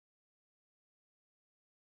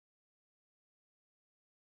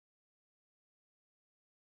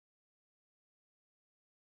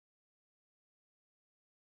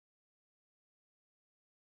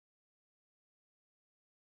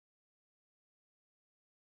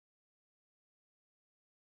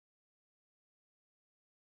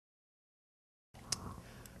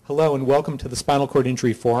Hello and welcome to the Spinal Cord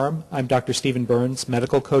Injury Forum. I'm Dr. Stephen Burns,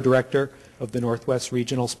 Medical Co-Director of the Northwest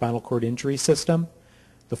Regional Spinal Cord Injury System.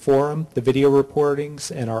 The forum, the video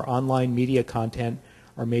reportings, and our online media content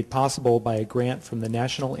are made possible by a grant from the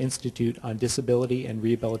National Institute on Disability and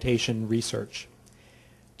Rehabilitation Research.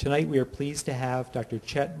 Tonight we are pleased to have Dr.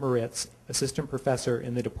 Chet Moritz, Assistant Professor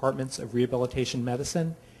in the Departments of Rehabilitation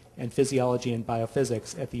Medicine and Physiology and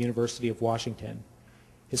Biophysics at the University of Washington.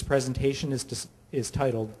 His presentation is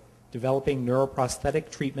titled, Developing Neuroprosthetic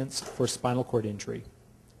Treatments for Spinal Cord Injury.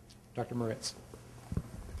 Dr. Moritz.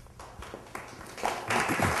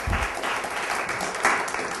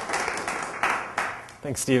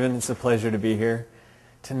 Thanks, Stephen. It's a pleasure to be here.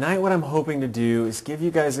 Tonight what I'm hoping to do is give you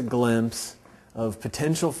guys a glimpse of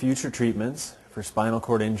potential future treatments for spinal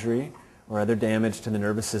cord injury or other damage to the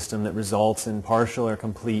nervous system that results in partial or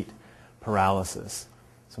complete paralysis.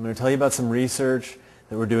 So I'm going to tell you about some research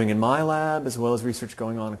that we're doing in my lab, as well as research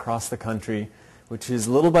going on across the country, which is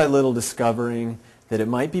little by little discovering that it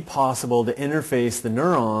might be possible to interface the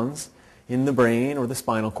neurons in the brain or the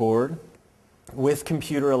spinal cord with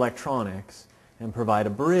computer electronics and provide a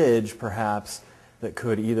bridge, perhaps, that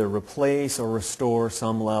could either replace or restore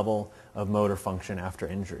some level of motor function after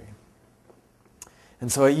injury.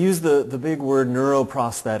 And so I use the big word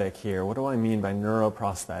neuroprosthetic here. What do I mean by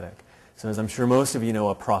neuroprosthetic? So as I'm sure most of you know,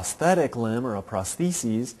 a prosthetic limb or a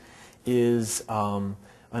prosthesis is an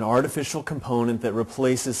artificial component that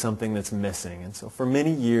replaces something that's missing. And so for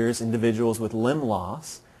many years, individuals with limb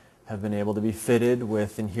loss have been able to be fitted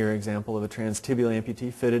with, and here an example of a transtibial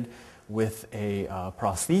amputee, fitted with a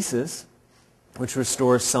prosthesis which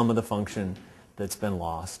restores some of the function that's been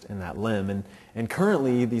lost in that limb. And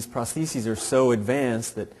currently these prostheses are so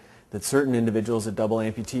advanced that certain individuals, a double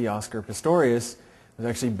amputee, Oscar Pistorius, was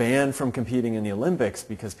actually banned from competing in the Olympics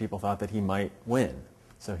because people thought that he might win.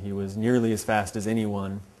 So he was nearly as fast as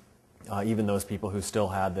anyone, even those people who still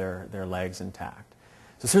had their legs intact.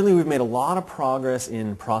 So certainly we've made a lot of progress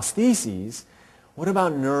in prostheses. What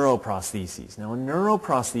about neuroprostheses? Now a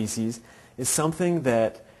neuroprosthesis is something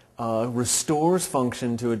that restores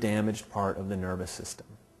function to a damaged part of the nervous system.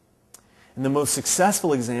 And the most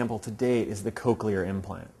successful example to date is the cochlear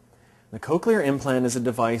implant. The cochlear implant is a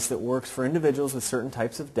device that works for individuals with certain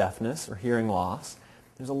types of deafness or hearing loss.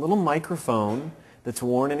 There's a little microphone that's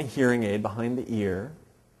worn in a hearing aid behind the ear,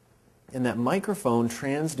 and that microphone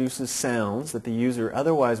transduces sounds that the user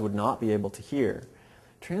otherwise would not be able to hear.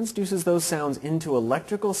 Transduces those sounds into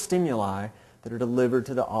electrical stimuli that are delivered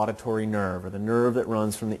to the auditory nerve, or the nerve that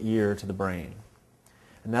runs from the ear to the brain.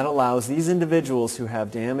 And that allows these individuals who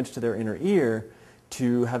have damage to their inner ear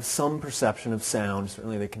to have some perception of sound.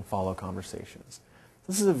 Certainly they can follow conversations.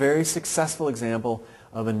 This is a very successful example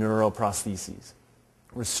of a neuroprosthesis,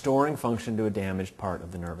 restoring function to a damaged part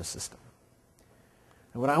of the nervous system.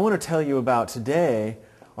 And what I want to tell you about today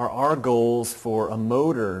are our goals for a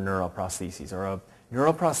motor neuroprosthesis, or a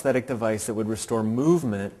neuroprosthetic device that would restore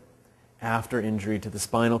movement after injury to the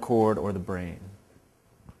spinal cord or the brain.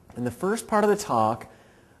 In the first part of the talk,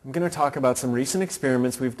 I'm going to talk about some recent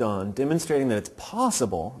experiments we've done demonstrating that it's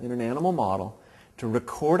possible in an animal model to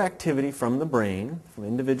record activity from the brain, from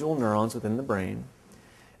individual neurons within the brain,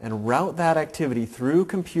 and route that activity through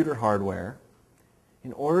computer hardware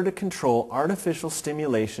in order to control artificial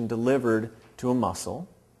stimulation delivered to a muscle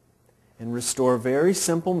and restore very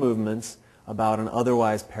simple movements about an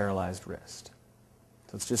otherwise paralyzed wrist.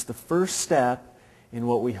 So it's just the first step in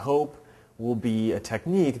what we hope will be a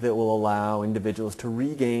technique that will allow individuals to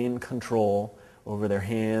regain control over their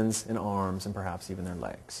hands and arms and perhaps even their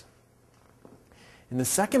legs. In the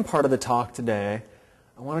second part of the talk today,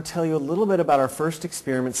 I want to tell you a little bit about our first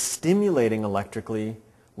experiment stimulating electrically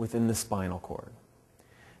within the spinal cord.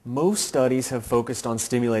 Most studies have focused on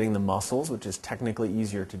stimulating the muscles, which is technically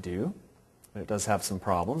easier to do, but it does have some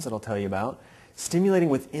problems that I'll tell you about. Stimulating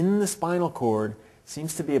within the spinal cord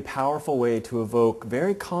seems to be a powerful way to evoke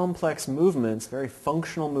very complex movements, very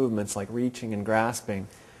functional movements like reaching and grasping,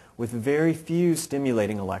 with very few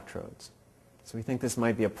stimulating electrodes. So we think this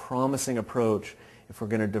might be a promising approach if we're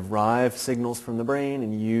going to derive signals from the brain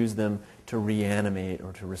and use them to reanimate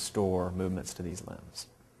or to restore movements to these limbs.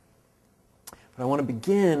 But I want to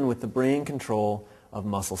begin with the brain control of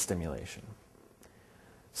muscle stimulation.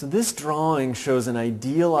 So this drawing shows an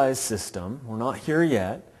idealized system. We're not here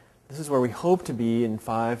yet. This is where we hope to be in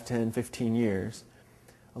 5, 10, 15 years.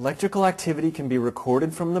 Electrical activity can be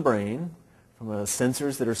recorded from the brain, from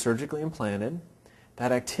sensors that are surgically implanted.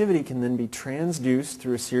 That activity can then be transduced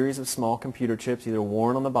through a series of small computer chips, either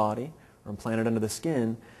worn on the body or implanted under the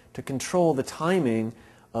skin, to control the timing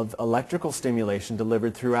of electrical stimulation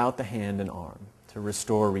delivered throughout the hand and arm. to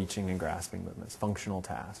restore reaching and grasping movements, functional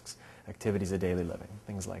tasks, activities of daily living,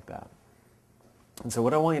 things like that. And so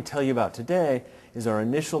what I want to tell you about today is our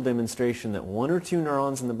initial demonstration that one or two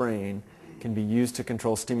neurons in the brain can be used to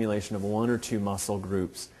control stimulation of one or two muscle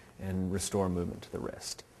groups and restore movement to the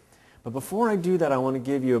wrist. But before I do that, I want to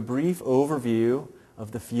give you a brief overview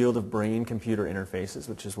of the field of brain-computer interfaces,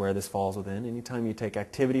 which is where this falls within. Anytime you take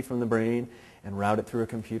activity from the brain and route it through a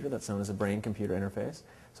computer, that's known as a brain-computer interface.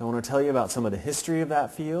 So I want to tell you about some of the history of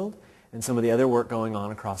that field and some of the other work going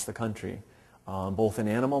on across the country, both in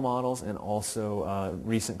animal models and also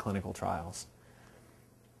recent clinical trials.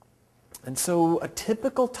 And so a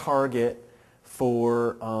typical target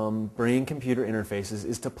for brain-computer interfaces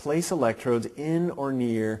is to place electrodes in or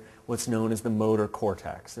near what's known as the motor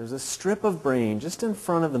cortex. There's a strip of brain just in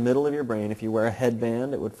front of the middle of your brain. If you wear a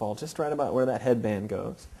headband, it would fall just right about where that headband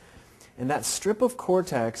goes. And that strip of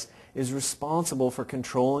cortex is responsible for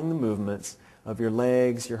controlling the movements of your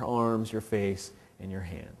legs, your arms, your face, and your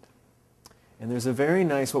hand. And there's a very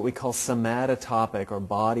nice what we call somatotopic or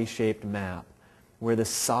body-shaped map where the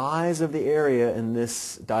size of the area in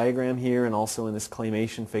this diagram here and also in this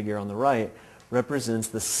claymation figure on the right represents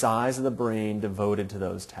the size of the brain devoted to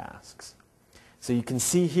those tasks. So you can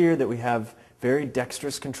see here that we have very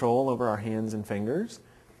dexterous control over our hands and fingers,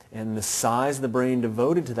 and the size of the brain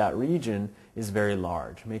devoted to that region is very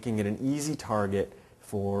large, making it an easy target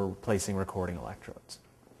for placing recording electrodes.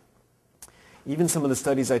 Even some of the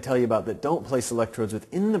studies I tell you about that don't place electrodes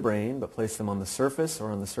within the brain but place them on the surface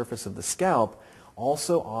or on the surface of the scalp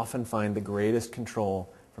also often find the greatest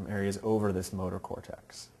control from areas over this motor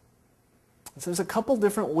cortex. So there's a couple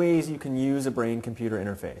different ways you can use a brain-computer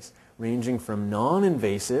interface, ranging from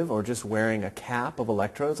non-invasive or just wearing a cap of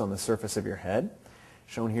electrodes on the surface of your head.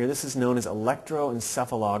 Shown here, this is known as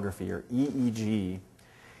electroencephalography, or EEG.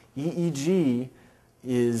 EEG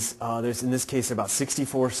is, there's in this case about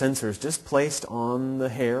 64 sensors just placed on the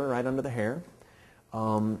hair, right under the hair.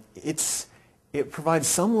 It provides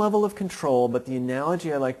some level of control, but the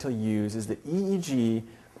analogy I like to use is that EEG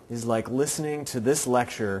is like listening to this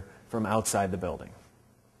lecture from outside the building.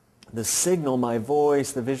 The signal, my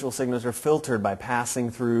voice, the visual signals are filtered by passing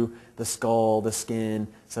through the skull, the skin,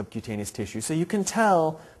 subcutaneous tissue. So you can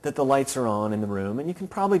tell that the lights are on in the room, and you can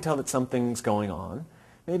probably tell that something's going on,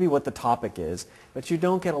 maybe what the topic is, but you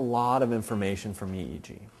don't get a lot of information from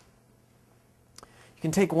EEG. You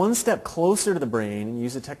can take one step closer to the brain and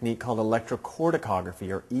use a technique called electrocorticography,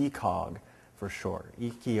 or ECOG for short,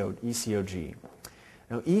 ECOG.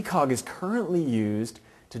 Now, ECOG is currently used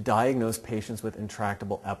to diagnose patients with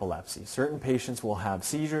intractable epilepsy. Certain patients will have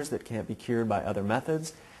seizures that can't be cured by other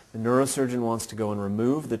methods. The neurosurgeon wants to go and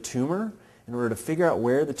remove the tumor. In order to figure out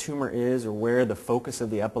where the tumor is or where the focus of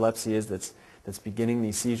the epilepsy is that's beginning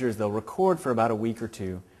these seizures, they'll record for about a week or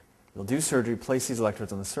two. They'll do surgery, place these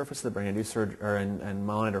electrodes on the surface of the brain, and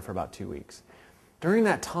monitor for about 2 weeks. During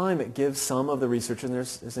that time, it gives some of the researchers, and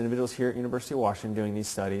there's individuals here at University of Washington doing these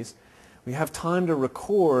studies, we have time to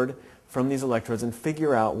record from these electrodes and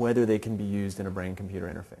figure out whether they can be used in a brain-computer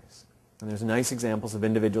interface. And there's nice examples of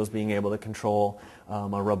individuals being able to control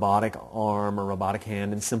a robotic arm or robotic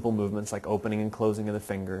hand in simple movements like opening and closing of the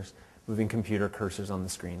fingers, moving computer cursors on the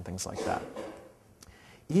screen, things like that.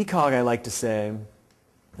 ECOG, I like to say,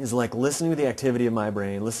 is like listening to the activity of my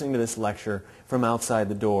brain, listening to this lecture from outside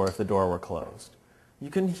the door if the door were closed. You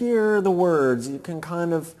can hear the words, you can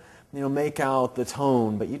kind of make out the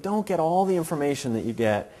tone, but you don't get all the information that you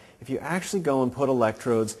get if you actually go and put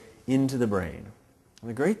electrodes into the brain. And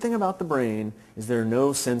the great thing about the brain is there are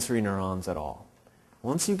no sensory neurons at all.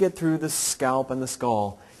 Once you get through the scalp and the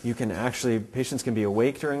skull, you can actually, patients can be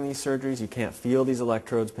awake during these surgeries. You can't feel these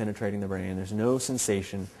electrodes penetrating the brain. There's no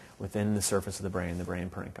sensation within the surface of the brain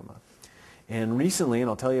parenchyma. And recently, and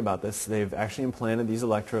I'll tell you about this, they've actually implanted these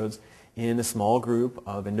electrodes in a small group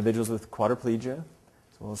of individuals with quadriplegia,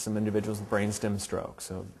 as well as some individuals with brainstem stroke,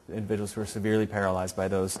 so individuals who are severely paralyzed by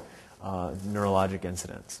those neurologic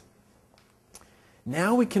incidents.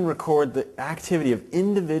 Now we can record the activity of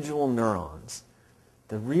individual neurons,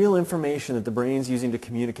 the real information that the brain's using to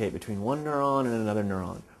communicate between one neuron and another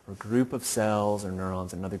neuron, or a group of cells or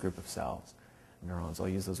neurons and another group of cells. Neurons, I'll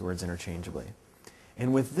use those words interchangeably.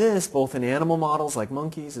 And with this, both in animal models like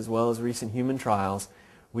monkeys as well as recent human trials,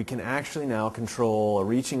 we can actually now control a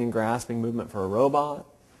reaching and grasping movement for a robot,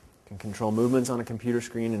 can control movements on a computer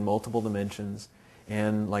screen in multiple dimensions,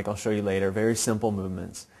 and like I'll show you later, very simple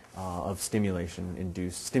movements of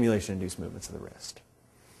stimulation-induced movements of the wrist.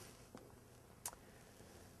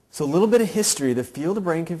 So a little bit of history. The field of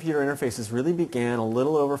brain-computer interfaces really began a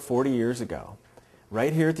little over 40 years ago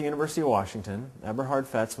right here at the University of Washington. Eberhard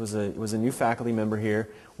Fetz was a new faculty member here,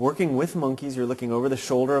 working with monkeys. You're looking over the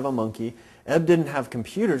shoulder of a monkey. Ebb didn't have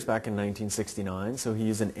computers back in 1969, so he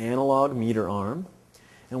used an analog meter arm.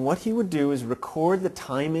 And what he would do is record the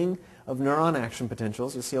timing of neuron action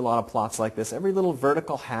potentials. You'll see a lot of plots like this. Every little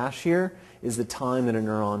vertical hash here is the time that a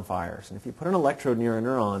neuron fires. And if you put an electrode near a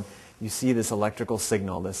neuron, you see this electrical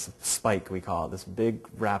signal, this spike we call it, this big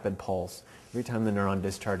rapid pulse, every time the neuron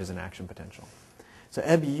discharges an action potential. So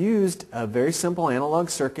Ebb used a very simple analog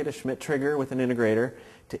circuit, a Schmidt trigger with an integrator,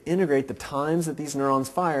 to integrate the times that these neurons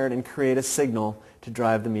fired and create a signal to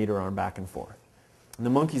drive the meter arm back and forth. And the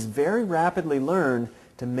monkeys very rapidly learned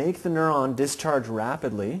to make the neuron discharge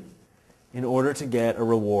rapidly in order to get a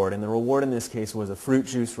reward. And the reward in this case was a fruit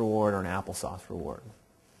juice reward or an applesauce reward.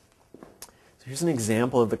 So here's an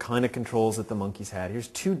example of the kind of controls that the monkeys had. Here's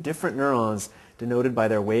two different neurons denoted by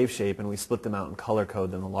their wave shape, and we split them out and color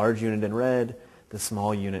code them. The large unit in red, the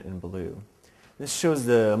small unit in blue. This shows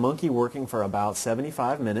the monkey working for about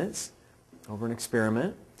 75 minutes over an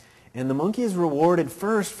experiment. And the monkey is rewarded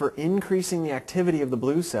first for increasing the activity of the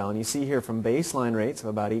blue cell. And you see here from baseline rates of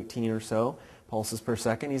about 18 or so pulses per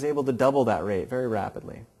second, he's able to double that rate very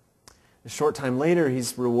rapidly. A short time later,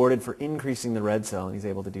 he's rewarded for increasing the red cell, and he's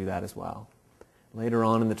able to do that as well. Later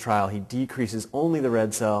on in the trial, he decreases only the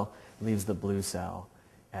red cell, leaves the blue cell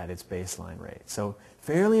at its baseline rate. So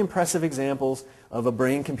fairly impressive examples of a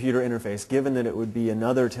brain-computer interface, given that it would be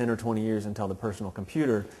another 10 or 20 years until the personal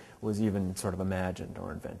computer was even sort of imagined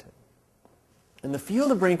or invented. And the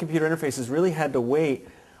field of brain-computer interfaces really had to wait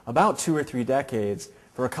about 2 or 3 decades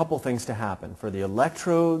for a couple things to happen. For the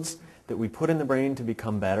electrodes that we put in the brain to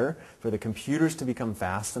become better, for the computers to become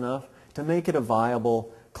fast enough to make it a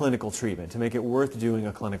viable clinical treatment, to make it worth doing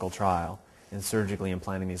a clinical trial and surgically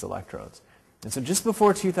implanting these electrodes. And so just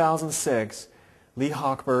before 2006, Lee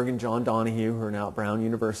Hochberg and John Donahue, who are now at Brown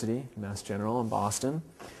University, Mass General in Boston,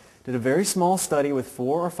 did a very small study with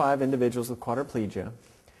 4 or 5 individuals with quadriplegia,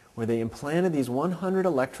 where they implanted these 100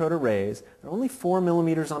 electrode arrays. They're only 4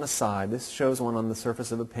 millimeters on a side. This shows one on the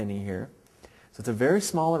surface of a penny here. So it's a very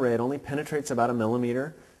small array. It only penetrates about a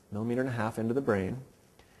millimeter and a half into the brain.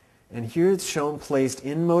 And here it's shown placed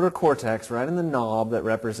in motor cortex, right in the knob that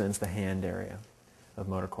represents the hand area of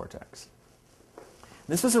motor cortex.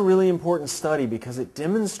 This was a really important study because it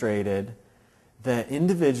demonstrated that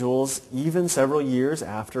individuals, even several years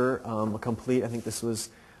after a complete, I think this was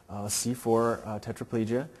C4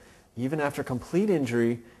 tetraplegia, even after complete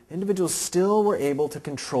injury, individuals still were able to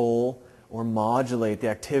control or modulate the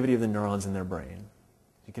activity of the neurons in their brain.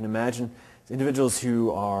 You can imagine individuals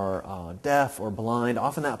who are deaf or blind,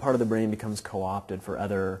 often that part of the brain becomes co-opted for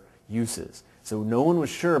other uses. So no one was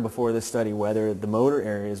sure before this study whether the motor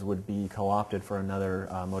areas would be co-opted for another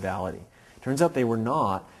modality. Turns out they were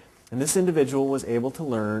not, and this individual was able to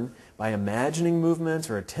learn by imagining movements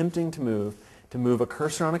or attempting to move a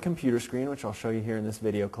cursor on a computer screen, which I'll show you here in this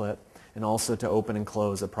video clip, and also to open and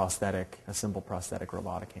close a simple prosthetic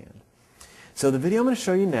robotic hand. So the video I'm going to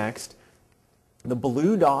show you next, the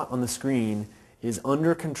blue dot on the screen is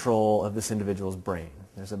under control of this individual's brain.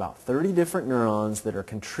 There's about 30 different neurons that are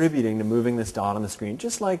contributing to moving this dot on the screen,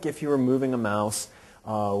 just like if you were moving a mouse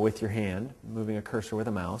with your hand, moving a cursor with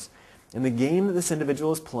a mouse. And the game that this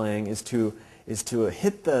individual is playing is to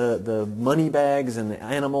hit the money bags and the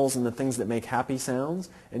animals and the things that make happy sounds,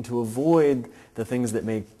 and to avoid the things that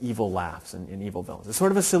make evil laughs and evil villains. It's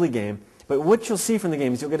sort of a silly game, but what you'll see from the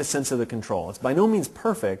game is you'll get a sense of the control. It's by no means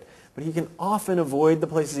perfect, but he can often avoid the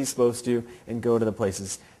places he's supposed to and go to the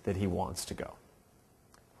places that he wants to go.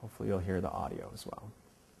 Hopefully you'll hear the audio as well.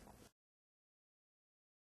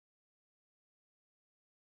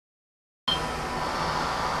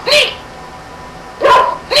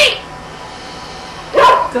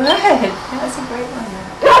 Good. That was a great one.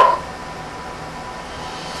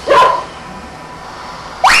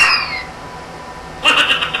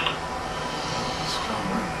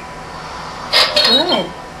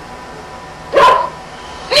 Good.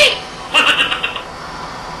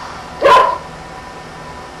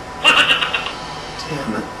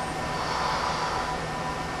 Damn it.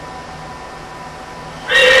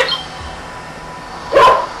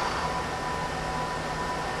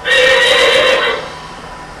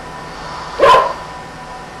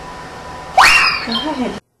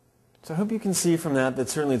 So I hope you can see from that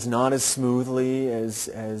certainly it's not as smoothly as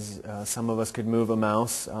some of us could move a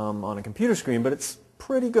mouse on a computer screen, but it's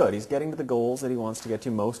pretty good. He's getting to the goals that he wants to get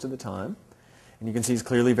to most of the time. And you can see he's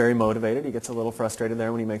clearly very motivated. He gets a little frustrated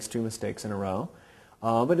there when he makes 2 mistakes in a row.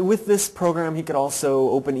 But with this program, he could also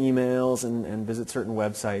open emails and visit certain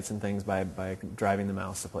websites and things by driving the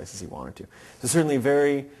mouse to places he wanted to. So certainly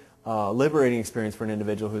very liberating experience for an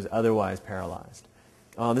individual who's otherwise paralyzed.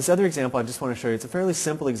 This other example I just want to show you, it's a fairly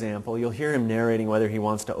simple example. You'll hear him narrating whether he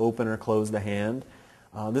wants to open or close the hand.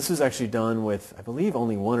 This was actually done with, I believe,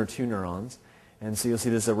 only 1 or 2 neurons. And so you'll see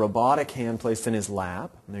there's a robotic hand placed in his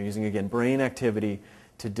lap. And they're using, again, brain activity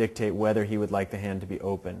to dictate whether he would like the hand to be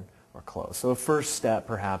open or closed. So a first step,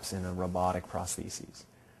 perhaps, in a robotic prosthesis.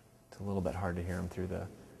 It's a little bit hard to hear him through the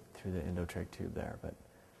endotrach tube there. But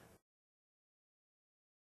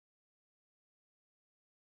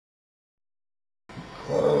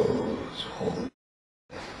close, hold,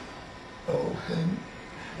 open,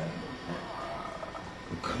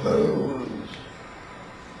 close,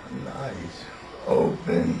 nice,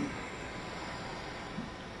 open,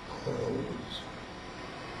 close.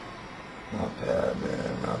 Not bad,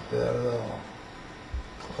 man, not bad at all.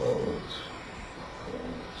 Close,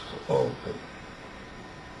 open.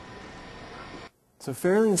 so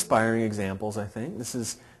fairly inspiring examples, I think. This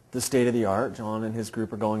is the state of the art. John and his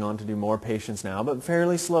group are going on to do more patients now, but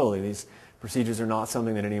fairly slowly. These procedures are not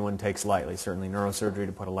something that anyone takes lightly. Certainly neurosurgery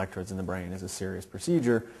to put electrodes in the brain is a serious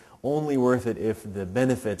procedure, only worth it if the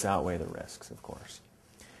benefits outweigh the risks, of course.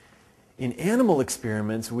 In animal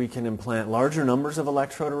experiments, we can implant larger numbers of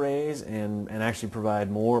electrode arrays and actually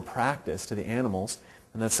provide more practice to the animals.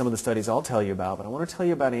 And that's some of the studies I'll tell you about. But I want to tell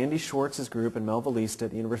you about Andy Schwartz's group and Melva Lista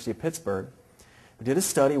at the University of Pittsburgh. We did a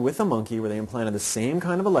study with a monkey where they implanted the same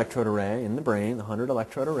kind of electrode array in the brain, the 100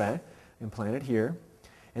 electrode array, implanted here,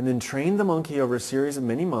 and then trained the monkey over a series of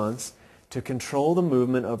many months to control the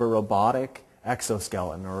movement of a robotic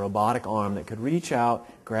exoskeleton, or a robotic arm that could reach out,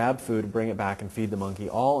 grab food, bring it back, and feed the monkey,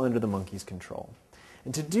 all under the monkey's control.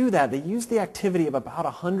 And to do that, they used the activity of about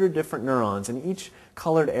 100 different neurons, and each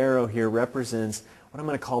colored arrow here represents what I'm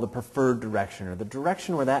going to call the preferred direction, or the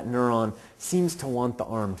direction where that neuron seems to want the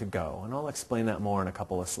arm to go. And I'll explain that more in a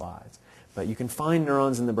couple of slides. But you can find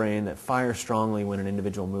neurons in the brain that fire strongly when an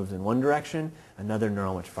individual moves in one direction, another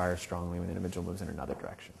neuron which fires strongly when an individual moves in another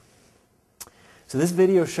direction. So this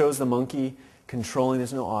video shows the monkey controlling,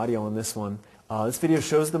 there's no audio on this one. This video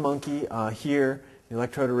shows the monkey here, the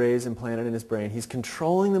electrode arrays implanted in his brain. He's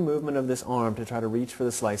controlling the movement of this arm to try to reach for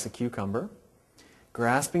the slice of cucumber,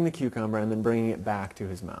 grasping the cucumber, and then bringing it back to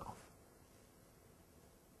his mouth.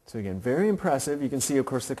 So again, very impressive. You can see, of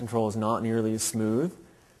course, the control is not nearly as smooth,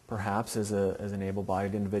 perhaps, as an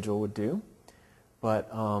able-bodied individual would do, but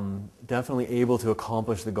definitely able to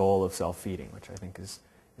accomplish the goal of self-feeding, which I think is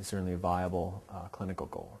certainly a viable clinical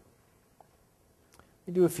goal.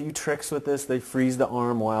 They do a few tricks with this. They freeze the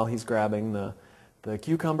arm while he's grabbing the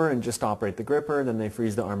cucumber and just operate the gripper. Then they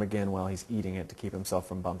freeze the arm again while he's eating it to keep himself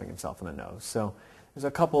from bumping himself in the nose. So there's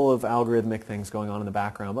a couple of algorithmic things going on in the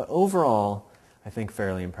background, but overall, I think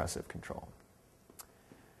fairly impressive control.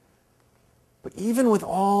 But even with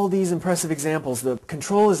all these impressive examples, the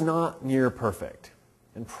control is not near perfect,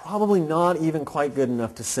 and probably not even quite good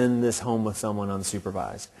enough to send this home with someone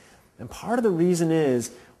unsupervised. And part of the reason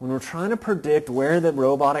is, when we're trying to predict where the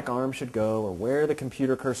robotic arm should go or where the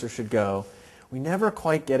computer cursor should go, we never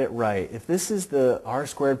quite get it right. If this is the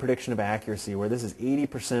R-squared prediction of accuracy, where this is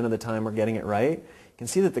 80% of the time we're getting it right, you can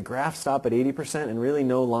see that the graphs stop at 80% and really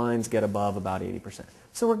no lines get above about 80%.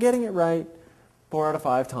 So we're getting it right 4 out of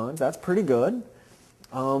 5 times. That's pretty good.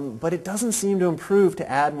 But it doesn't seem to improve to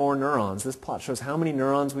add more neurons. This plot shows how many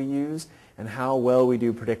neurons we use and how well we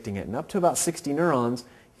do predicting it. And up to about 60 neurons,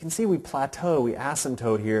 you can see we plateau, we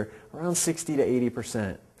asymptote here around 60 to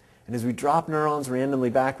 80%. And as we drop neurons randomly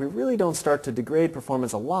back, we really don't start to degrade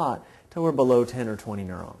performance a lot until we're below 10 or 20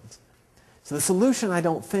 neurons. So the solution, I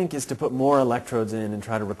don't think, is to put more electrodes in and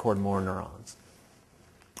try to record more neurons.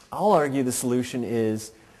 I'll argue the solution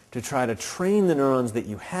is to try to train the neurons that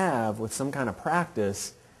you have with some kind of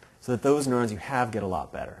practice so that those neurons you have get a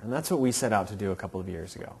lot better. And that's what we set out to do a couple of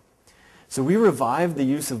years ago. So we revived the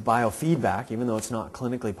use of biofeedback, even though it's not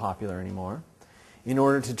clinically popular anymore, in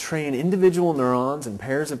order to train individual neurons and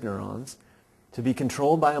pairs of neurons to be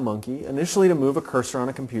controlled by a monkey, initially to move a cursor on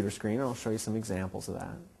a computer screen, and I'll show you some examples of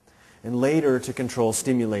that, and later to control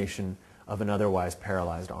stimulation of an otherwise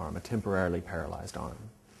paralyzed arm, a temporarily paralyzed arm.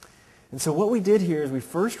 And so what we did here is we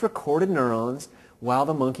first recorded neurons while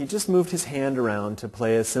the monkey just moved his hand around to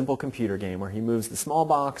play a simple computer game where he moves the small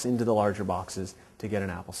box into the larger boxes to get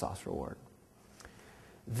an applesauce reward.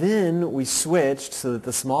 Then we switched so that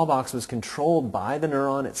the small box was controlled by the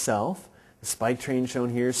neuron itself. The spike train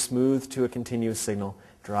shown here smoothed to a continuous signal,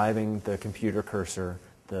 driving the computer cursor,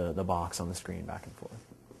 the box on the screen, back and forth.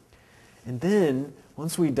 And then,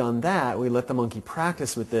 once we'd done that, we let the monkey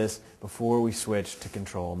practice with this before we switched to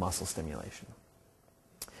control muscle stimulation.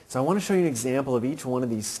 So I want to show you an example of each one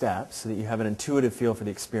of these steps so that you have an intuitive feel for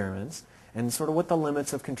the experiments. and sort of what the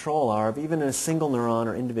limits of control are of even a single neuron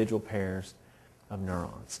or individual pairs of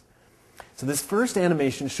neurons. So this first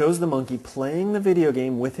animation shows the monkey playing the video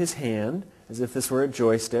game with his hand as if this were a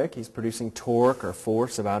joystick. He's producing torque or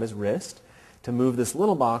force about his wrist to move this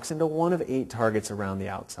little box into one of 8 targets around the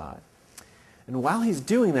outside. And while he's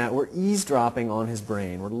doing that, we're eavesdropping on his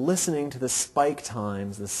brain. We're listening to the spike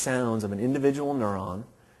times, the sounds of an individual neuron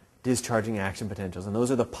discharging action potentials. And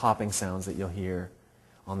those are the popping sounds that you'll hear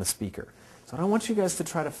on the speaker. So what I want you guys to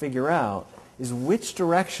try to figure out is which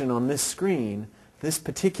direction on this screen this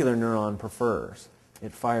particular neuron prefers.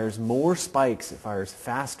 It fires more spikes, it fires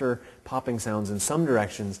faster popping sounds in some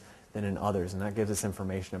directions than in others, and that gives us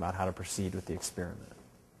information about how to proceed with the experiment.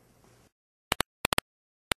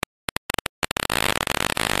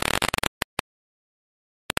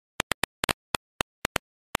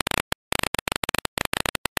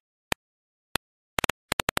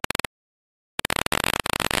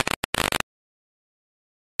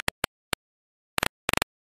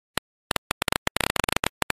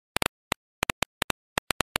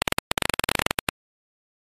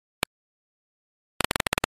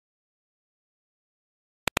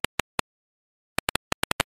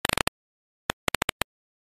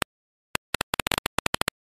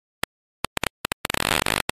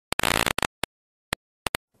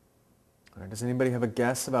 All right, does anybody have a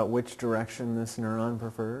guess about which direction this neuron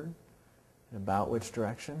preferred? And about which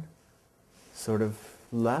direction? Sort of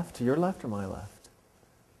left? Your left or my left?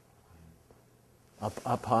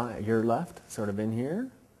 Up high? Your left? Sort of in here?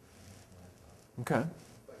 Okay.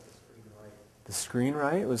 The screen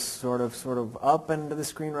right was sort of up into the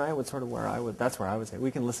screen right. Was sort of where I would. That's where I would say. We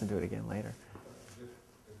can listen to it again later.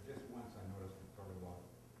 Just once I noticed it sort of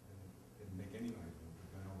didn't make any noise.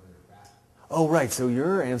 It went over there fast. Oh, right. So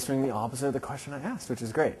you're answering the opposite of the question I asked, which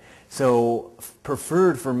is great. So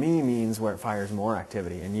preferred for me means where it fires more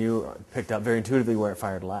activity, and you picked up very intuitively where it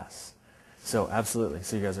fired less. So absolutely.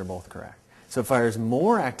 So you guys are both correct. So it fires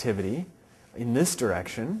more activity in this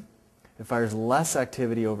direction. It fires less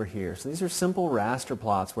activity over here. So these are simple raster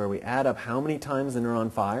plots where we add up how many times the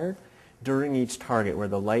neuron fired during each target, where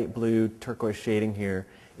the light blue turquoise shading here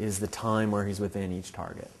is the time where he's within each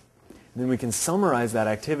target. And then we can summarize that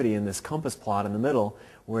activity in this compass plot in the middle,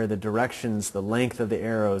 where the directions, the length of the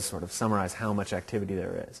arrows sort of summarize how much activity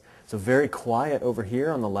there is. So very quiet over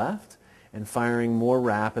here on the left and firing more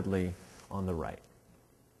rapidly on the right.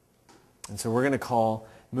 And so we're going to call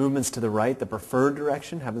movements to the right the preferred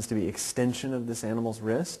direction. Happens to be extension of this animal's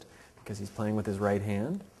wrist because he's playing with his right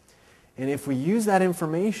hand. And if we use that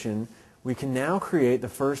information, we can now create the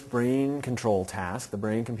first brain control task, the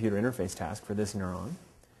brain-computer interface task for this neuron.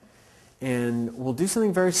 And we'll do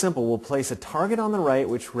something very simple. We'll place a target on the right,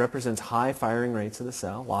 which represents high firing rates of the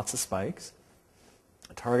cell, lots of spikes.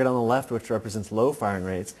 A target on the left, which represents low firing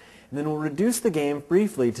rates. And then we'll reduce the game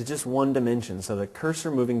briefly to just one dimension, so the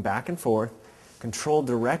cursor moving back and forth, controlled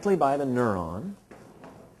directly by the neuron.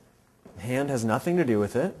 The hand has nothing to do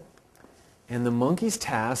with it. And the monkey's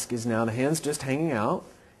task is now the hand's just hanging out,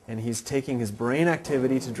 and he's taking his brain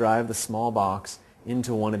activity to drive the small box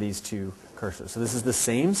into one of these two cursors. So this is the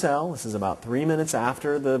same cell. This is about 3 minutes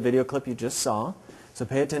after the video clip you just saw. So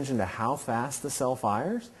pay attention to how fast the cell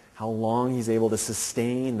fires, how long he's able to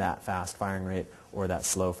sustain that fast firing rate or that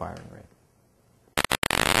slow firing rate.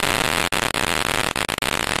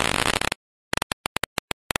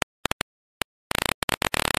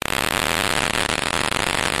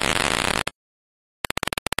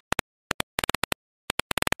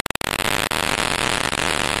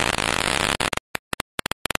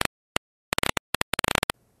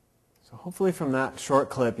 So hopefully from that short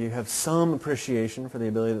clip you have some appreciation for the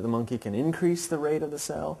ability that the monkey can increase the rate of the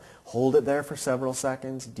cell, hold it there for several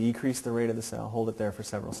seconds, decrease the rate of the cell, hold it there for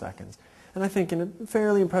several seconds. And I think in a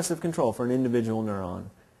fairly impressive control for an individual neuron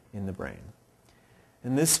in the brain.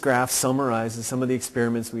 And this graph summarizes some of the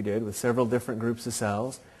experiments we did with several different groups of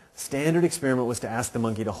cells. Standard experiment was to ask the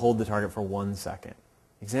monkey to hold the target for 1 second.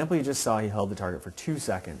 The example you just saw, he held the target for 2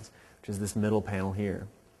 seconds, which is this middle panel here.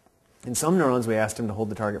 In some neurons, we asked him to hold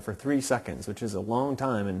the target for 3 seconds, which is a long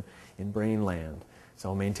time in brain land.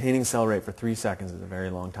 So maintaining cell rate for 3 seconds is a very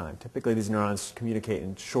long time. Typically, these neurons communicate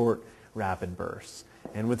in short, rapid bursts.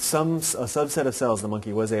 And with a subset of cells, the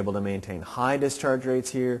monkey was able to maintain high discharge rates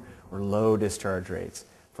here or low discharge rates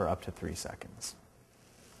for up to 3 seconds.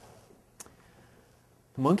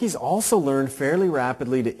 The monkeys also learned fairly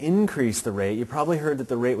rapidly to increase the rate. You probably heard that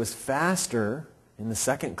the rate was faster in the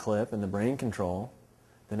second clip in the brain control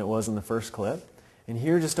than it was in the first clip. And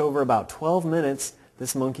here, just over about 12 minutes,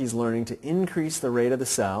 this monkey's learning to increase the rate of the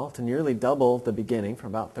cell to nearly double the beginning,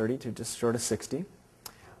 from about 30 to just short of 60.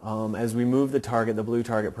 as we move the blue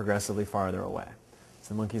target, progressively farther away. So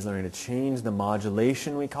the monkey's learning to change the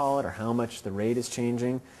modulation, we call it, or how much the rate is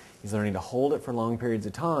changing. He's learning to hold it for long periods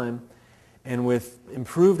of time. And with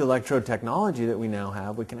improved electrode technology that we now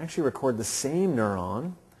have, we can actually record the same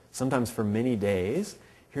neuron, sometimes for many days.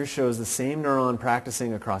 Here shows the same neuron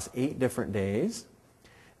practicing across 8 different days.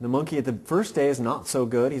 The monkey at the first day is not so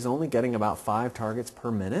good. He's only getting about 5 targets per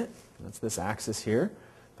minute. That's this axis here.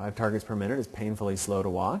 5 targets per minute is painfully slow to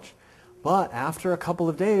watch. But after a couple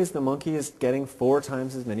of days, the monkey is getting 4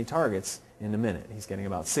 times as many targets in a minute. He's getting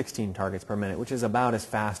about 16 targets per minute, which is about as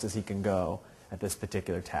fast as he can go at this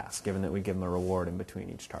particular task, given that we give him a reward in between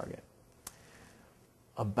each target.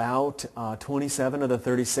 About 27 of the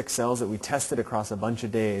 36 cells that we tested across a bunch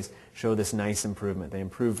of days show this nice improvement. They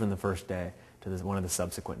improved from the first day to one of the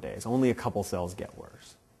subsequent days. Only a couple cells get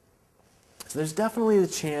worse. So there's definitely a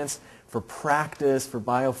chance for practice, for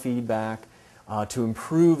biofeedback, to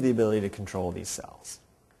improve the ability to control these cells.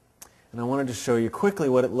 And I wanted to show you quickly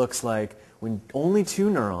what it looks like when only 2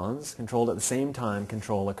 neurons controlled at the same time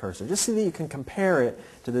control a cursor, just so that you can compare it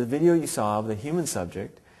to the video you saw of the human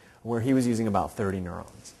subject where he was using about 30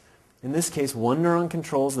 neurons. In this case, 1 neuron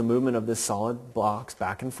controls the movement of this solid blocks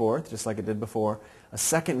back and forth, just like it did before. A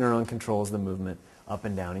second neuron controls the movement up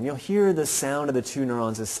and down. And you'll hear the sound of the 2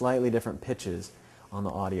 neurons as slightly different pitches on the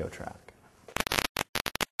audio track.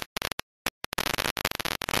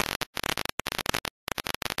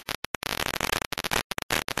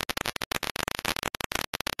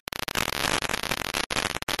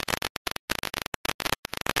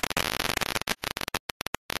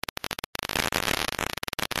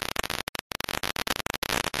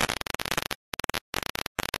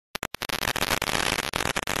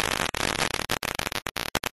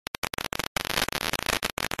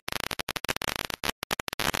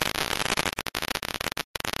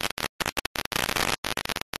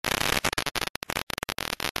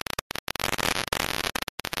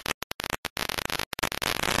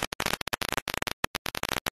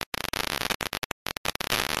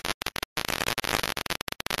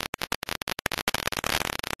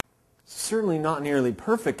 Certainly not nearly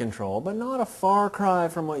perfect control, but not a far cry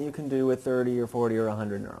from what you can do with 30 or 40 or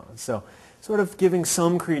 100 neurons. So sort of giving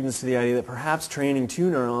some credence to the idea that perhaps training 2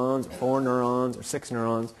 neurons, or 4 neurons, or 6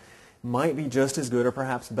 neurons might be just as good or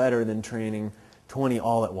perhaps better than training 20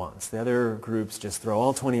 all at once. The other groups just throw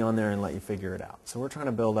all 20 on there and let you figure it out. So we're trying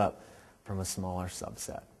to build up from a smaller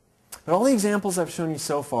subset. But all the examples I've shown you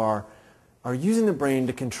so far are using the brain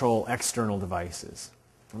to control external devices.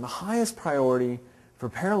 And the highest priority for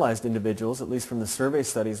paralyzed individuals, at least from the survey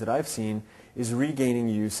studies that I've seen, is regaining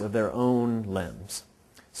use of their own limbs.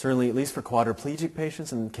 Certainly, at least for quadriplegic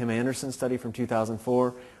patients in the Kim Anderson study from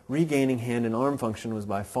 2004, regaining hand and arm function was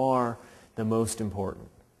by far the most important.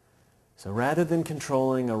 So rather than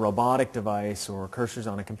controlling a robotic device or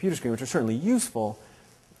cursors on a computer screen, which are certainly useful,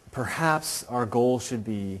 perhaps our goal should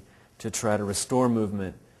be to try to restore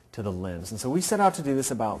movement to the limbs. And so we set out to do this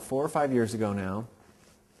about 4 or 5 years ago now,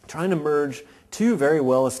 trying to merge 2 very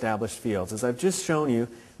well-established fields. As I've just shown you,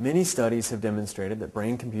 many studies have demonstrated that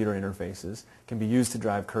brain-computer interfaces can be used to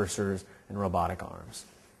drive cursors and robotic arms.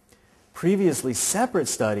 Previously, separate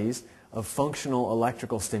studies of functional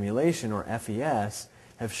electrical stimulation, or FES,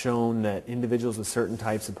 have shown that individuals with certain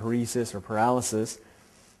types of paresis or paralysis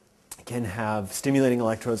can have stimulating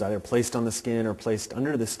electrodes either placed on the skin or placed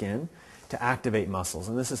under the skin to activate muscles.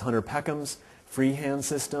 And this is Hunter Peckham's freehand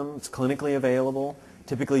system. It's clinically available,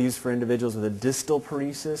 typically used for individuals with a distal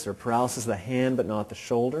paresis or paralysis of the hand but not the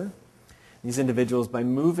shoulder. These individuals, by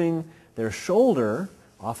moving their shoulder,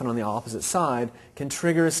 often on the opposite side, can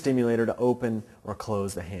trigger a stimulator to open or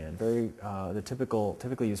close the hand.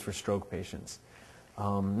 Typically used for stroke patients.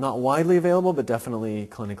 Not widely available, but definitely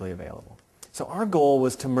clinically available. So our goal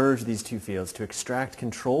was to merge these 2 fields, to extract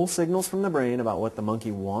control signals from the brain about what the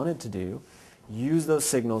monkey wanted to do, use those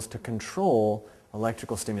signals to control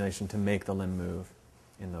electrical stimulation to make the limb move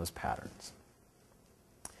in those patterns.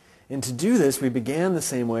 And to do this, we began the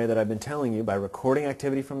same way that I've been telling you, by recording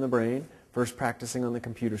activity from the brain, first practicing on the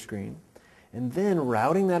computer screen, and then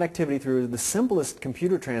routing that activity through the simplest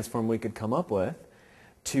computer transform we could come up with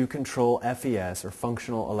to control FES, or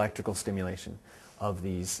functional electrical stimulation, of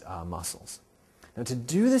these muscles. Now, to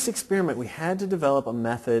do this experiment, we had to develop a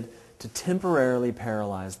method to temporarily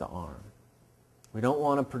paralyze the arm. We don't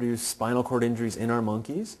want to produce spinal cord injuries in our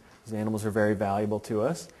monkeys. These animals are very valuable to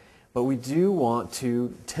us. But we do want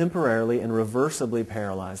to temporarily and reversibly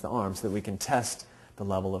paralyze the arm so that we can test the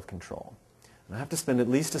level of control. And I have to spend at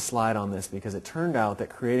least a slide on this because it turned out that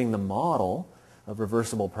creating the model of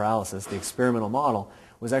reversible paralysis, the experimental model,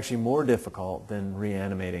 was actually more difficult than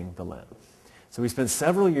reanimating the limb. So we spent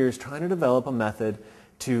several years trying to develop a method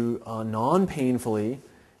to non-painfully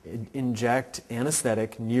inject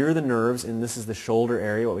anesthetic near the nerves, and this is the shoulder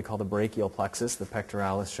area, what we call the brachial plexus. The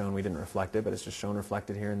pectoralis shown, we didn't reflect it, but it's just shown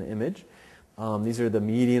reflected here in the image. These are the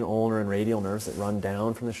median, ulnar, and radial nerves that run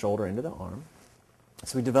down from the shoulder into the arm.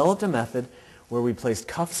 So we developed a method where we placed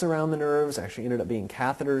cuffs around the nerves, actually ended up being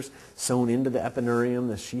catheters sewn into the epineurium,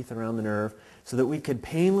 the sheath around the nerve, so that we could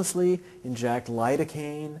painlessly inject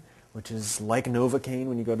lidocaine, which is like Novocaine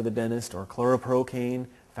when you go to the dentist, or chloroprocaine,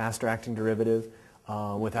 faster-acting derivative.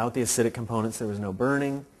 Without the acidic components, there was no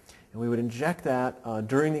burning. And we would inject that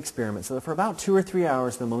during the experiment, so that for about 2 or 3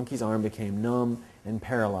 hours, the monkey's arm became numb and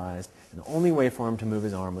paralyzed. And the only way for him to move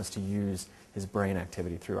his arm was to use his brain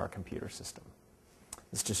activity through our computer system.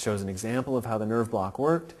 This just shows an example of how the nerve block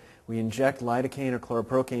worked. We inject lidocaine or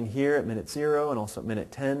chloroprocaine here at minute 0 and also at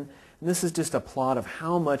minute 10. And this is just a plot of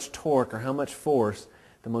how much torque or how much force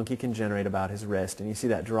the monkey can generate about his wrist. And you see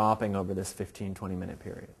that dropping over this 15-20 minute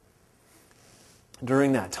period.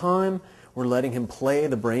 During that time, we're letting him play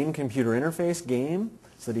the brain-computer interface game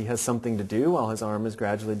so that he has something to do while his arm is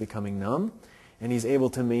gradually becoming numb. And he's able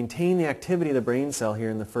to maintain the activity of the brain cell here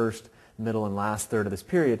in the first, middle, and last third of this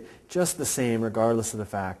period just the same, regardless of the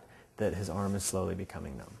fact that his arm is slowly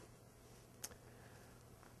becoming numb.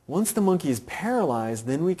 Once the monkey is paralyzed,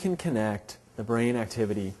 then we can connect the brain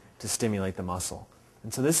activity to stimulate the muscle.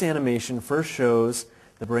 And so this animation first shows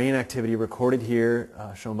the brain activity recorded here,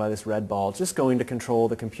 shown by this red ball, just going to control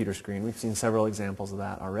the computer screen. We've seen several examples of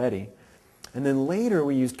that already. And then later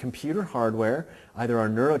we used computer hardware, either our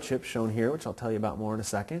neurochip shown here, which I'll tell you about more in a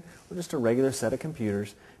second, or just a regular set of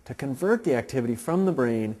computers, to convert the activity from the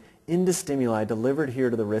brain into stimuli delivered here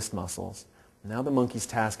to the wrist muscles. Now the monkey's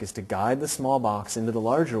task is to guide the small box into the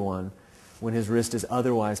larger one when his wrist is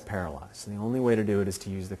otherwise paralyzed. And the only way to do it is to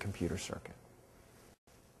use the computer circuit.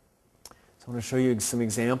 So I want to show you some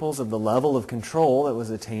examples of the level of control that was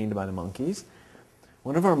attained by the monkeys.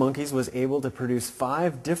 One of our monkeys was able to produce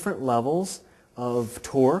 5 different levels of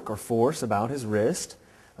torque or force about his wrist.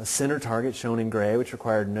 A center target shown in gray, which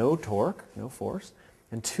required no torque, no force,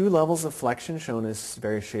 and 2 levels of flexion shown as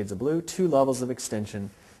various shades of blue, 2 levels of extension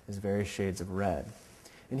as various shades of red.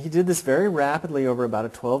 And he did this very rapidly over about a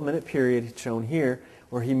 12-minute period shown here,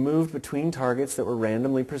 where he moved between targets that were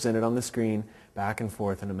randomly presented on the screen back and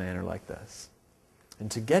forth in a manner like this. And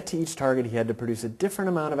to get to each target, he had to produce a different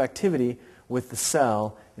amount of activity with the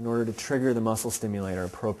cell in order to trigger the muscle stimulator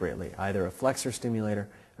appropriately, either a flexor stimulator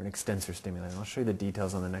or an extensor stimulator. I'll show you the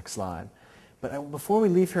details on the next slide. But before we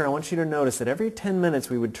leave here, I want you to notice that every 10 minutes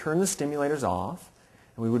we would turn the stimulators off,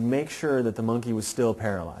 and we would make sure that the monkey was still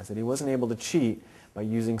paralyzed, that he wasn't able to cheat by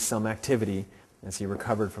using some activity as he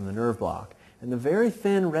recovered from the nerve block. And the very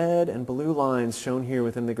thin red and blue lines shown here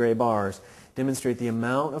within the gray bars demonstrate the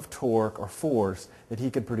amount of torque or force that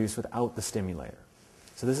he could produce without the stimulator.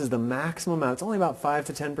 So this is the maximum amount. It's only about 5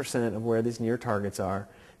 to 10% of where these near targets are.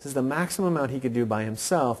 This is the maximum amount he could do by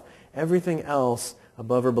himself. Everything else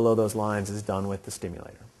above or below those lines is done with the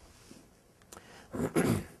stimulator.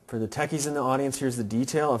 For the techies in the audience, here's the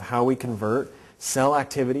detail of how we convert cell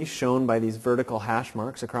activity, shown by these vertical hash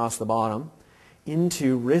marks across the bottom,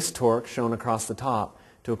 into wrist torque, shown across the top,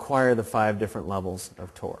 to acquire the 5 different levels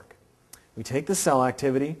of torque. We take the cell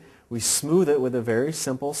activity, we smooth it with a very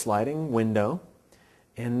simple sliding window,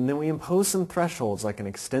 and then we impose some thresholds, like an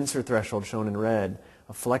extensor threshold shown in red,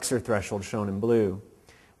 a flexor threshold shown in blue.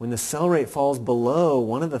 When the cell rate falls below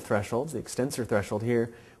one of the thresholds, the extensor threshold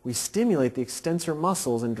here, we stimulate the extensor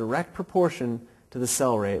muscles in direct proportion to the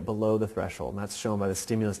cell rate below the threshold, and that's shown by the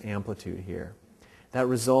stimulus amplitude here. That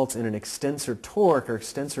results in an extensor torque or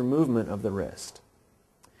extensor movement of the wrist.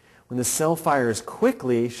 When the cell fires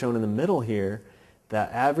quickly, shown in the middle here,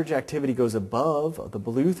 that average activity goes above the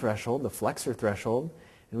blue threshold, the flexor threshold,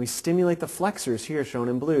 and we stimulate the flexors here, shown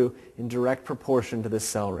in blue, in direct proportion to the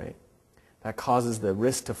cell rate. That causes the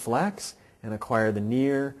wrist to flex and acquire the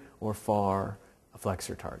near or far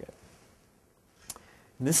flexor target.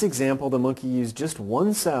 In this example, the monkey used just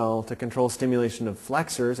one cell to control stimulation of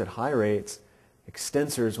flexors at high rates,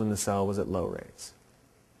 extensors when the cell was at low rates.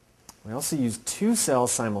 We also used 2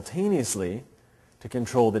 cells simultaneously to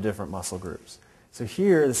control the different muscle groups. So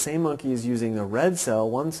here, the same monkey is using a red cell,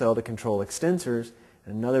 one cell, to control extensors,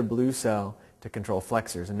 and another blue cell to control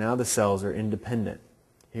flexors. And now the cells are independent.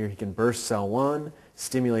 Here he can burst cell 1,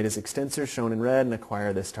 stimulate his extensors, shown in red, and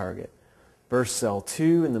acquire this target. Burst cell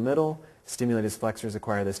 2 in the middle, stimulate his flexors,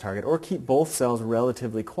 acquire this target. Or keep both cells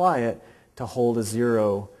relatively quiet to hold a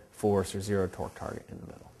 0 force or 0 torque target in the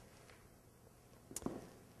middle.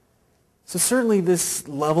 So certainly this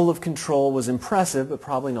level of control was impressive, but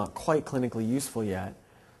probably not quite clinically useful yet.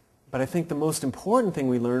 But I think the most important thing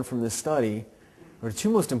we learned from this study, or two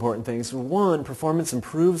most important things, one, performance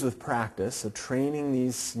improves with practice. So training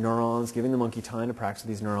these neurons, giving the monkey time to practice with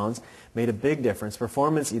these neurons made a big difference.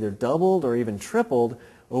 Performance either doubled or even tripled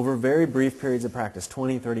over very brief periods of practice,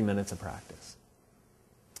 20, 30 minutes of practice.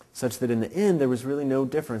 Such that in the end, there was really no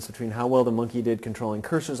difference between how well the monkey did controlling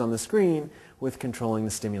cursors on the screen with controlling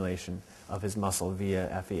the stimulation of his muscle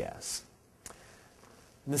via FES.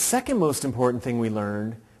 And the second most important thing we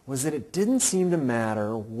learned was that it didn't seem to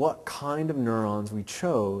matter what kind of neurons we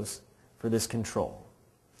chose for this control.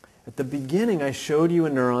 At the beginning, I showed you a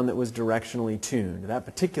neuron that was directionally tuned. That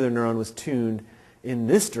particular neuron was tuned in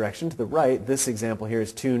this direction to the right. This example here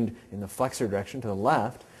is tuned in the flexor direction to the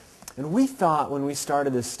left. And we thought when we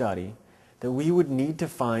started this study that we would need to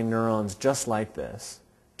find neurons just like this,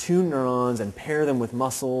 tune neurons and pair them with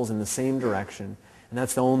muscles in the same direction, and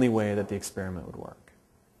that's the only way that the experiment would work.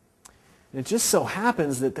 And it just so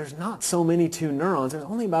happens that there's not so many tuned neurons. There's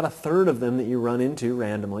only about a third of them that you run into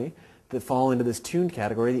randomly that fall into this tuned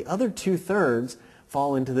category. The other 2/3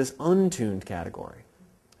 fall into this untuned category.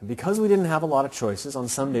 And because we didn't have a lot of choices, on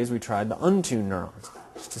some days we tried the untuned neurons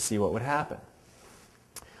just to see what would happen.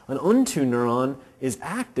 An untuned neuron is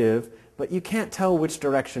active, but you can't tell which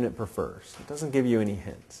direction it prefers. It doesn't give you any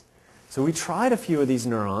hints. So we tried a few of these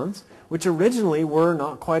neurons, which originally were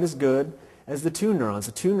not quite as good as the tuned neurons.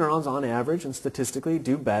 The tuned neurons on average and statistically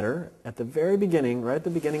do better at the very beginning, right at the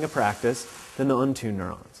beginning of practice, than the untuned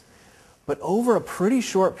neurons. But over a pretty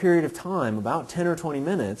short period of time, about 10 or 20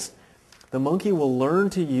 minutes, the monkey will learn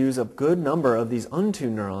to use a good number of these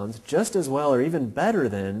untuned neurons just as well or even better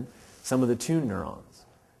than some of the tuned neurons.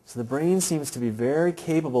 So the brain seems to be very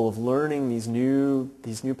capable of learning these new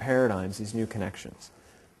paradigms, these new connections.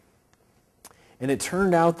 And it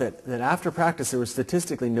turned out that after practice there was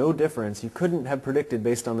statistically no difference. You couldn't have predicted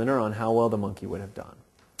based on the neuron how well the monkey would have done.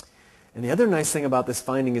 And the other nice thing about this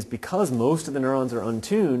finding is because most of the neurons are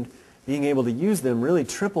untuned, being able to use them really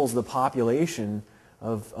triples the population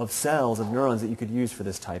of cells, of neurons that you could use for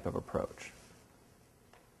this type of approach.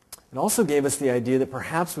 It also gave us the idea that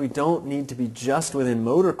perhaps we don't need to be just within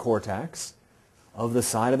motor cortex of the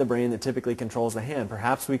side of the brain that typically controls the hand.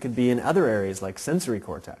 Perhaps we could be in other areas like sensory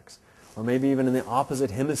cortex, or maybe even in the opposite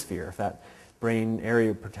hemisphere if that brain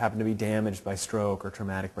area happened to be damaged by stroke or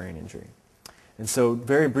traumatic brain injury. And so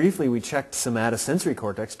very briefly we checked somatosensory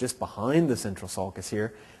cortex just behind the central sulcus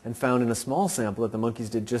here and found in a small sample that the monkeys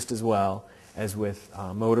did just as well as with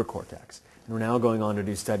motor cortex. And we're now going on to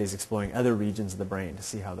do studies exploring other regions of the brain to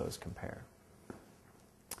see how those compare.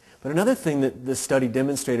 But another thing that this study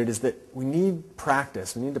demonstrated is that we need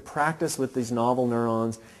practice. We need to practice with these novel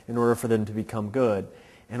neurons in order for them to become good.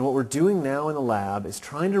 And what we're doing now in the lab is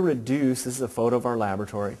trying to reduce, this is a photo of our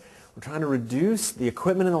laboratory, we're trying to reduce the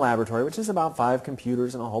equipment in the laboratory, which is about 5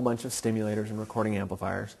 computers and a whole bunch of stimulators and recording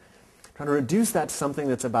amplifiers, trying to reduce that to something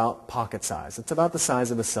that's about pocket size. It's about the size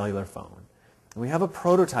of a cellular phone. And we have a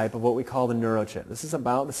prototype of what we call the neurochip. This is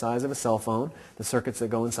about the size of a cell phone, the circuits that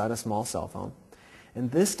go inside a small cell phone.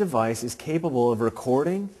 And this device is capable of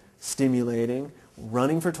recording, stimulating,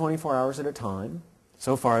 running for 24 hours at a time.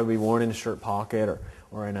 So far it would be worn in a shirt pocket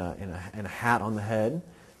or in a hat on the head.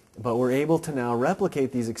 But we're able to now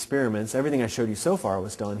replicate these experiments. Everything I showed you so far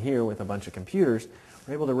was done here with a bunch of computers.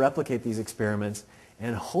 We're able to replicate these experiments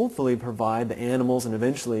and hopefully provide the animals and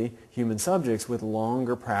eventually human subjects with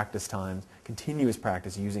longer practice times, continuous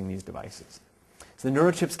practice using these devices. So the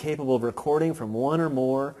neurochip's capable of recording from one or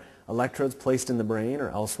more electrodes placed in the brain or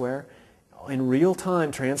elsewhere, in real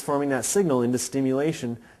time transforming that signal into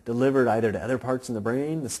stimulation delivered either to other parts in the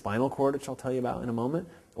brain, the spinal cord, which I'll tell you about in a moment,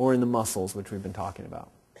 or in the muscles, which we've been talking about.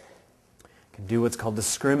 It can do what's called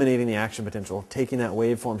discriminating the action potential, taking that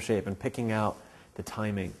waveform shape and picking out the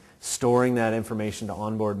timing, storing that information to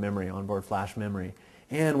onboard memory, onboard flash memory.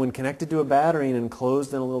 And when connected to a battery and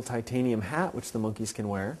enclosed in a little titanium hat, which the monkeys can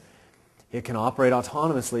wear, it can operate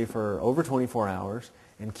autonomously for over 24 hours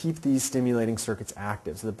and keep these stimulating circuits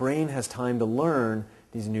active. So the brain has time to learn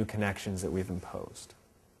these new connections that we've imposed.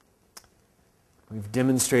 We've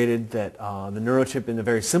demonstrated that the neurochip in a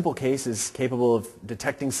very simple case is capable of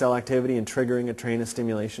detecting cell activity and triggering a train of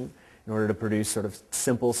stimulation in order to produce sort of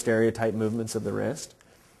simple stereotype movements of the wrist.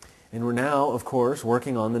 And we're now, of course,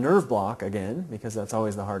 working on the nerve block again, because that's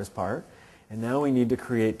always the hardest part. And now we need to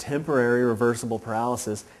create temporary reversible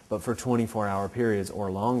paralysis, but for 24-hour periods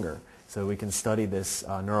or longer, so we can study this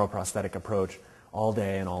neuroprosthetic approach all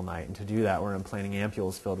day and all night. And to do that, we're implanting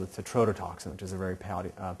ampules filled with tetrodotoxin, which is a very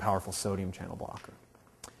powerful sodium channel blocker.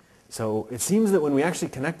 So it seems that when we actually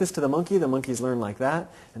connect this to the monkeys learn like that,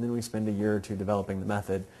 and then we spend a year or two developing the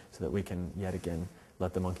method so that we can, yet again,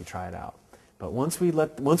 let the monkey try it out. But once we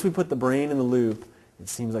put the brain in the loop, it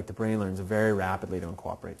seems like the brain learns very rapidly to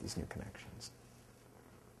incorporate these new connections.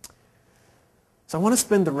 So I want to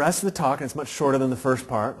spend the rest of the talk, and it's much shorter than the first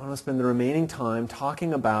part, I want to spend the remaining time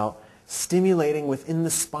talking about stimulating within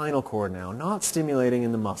the spinal cord now, not stimulating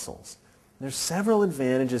in the muscles. There's several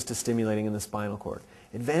advantages to stimulating in the spinal cord.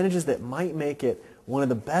 Advantages that might make it one of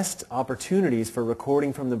the best opportunities for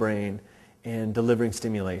recording from the brain and delivering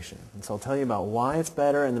stimulation. And so I'll tell you about why it's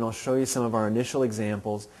better, and then I'll show you some of our initial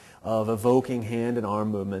examples of evoking hand and arm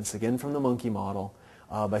movements, again from the monkey model,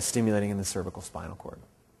 by stimulating in the cervical spinal cord.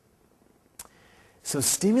 So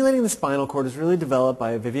stimulating the spinal cord is really developed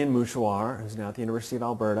by Vivienne Mouchouar, who's now at the University of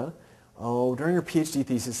Alberta, during her PhD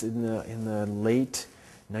thesis in the late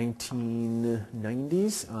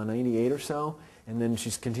 1990s, 98 or so, and then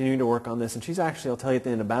she's continuing to work on this, and she's actually, I'll tell you at the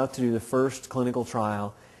end, about to do the first clinical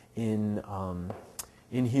trial in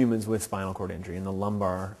humans with spinal cord injury, in the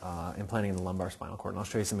lumbar, implanting in the lumbar spinal cord, and I'll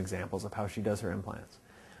show you some examples of how she does her implants.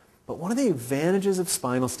 But one of the advantages of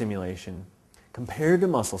spinal stimulation compared to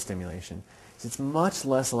muscle stimulation is it's much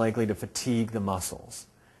less likely to fatigue the muscles.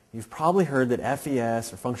 You've probably heard that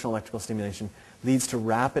FES, or functional electrical stimulation, leads to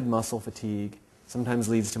rapid muscle fatigue, sometimes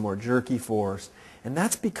leads to more jerky force, and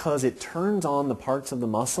that's because it turns on the parts of the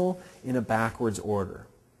muscle in a backwards order.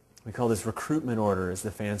 We call this recruitment order, is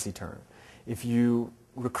the fancy term. If you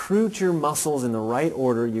recruit your muscles in the right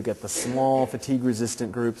order, you get the small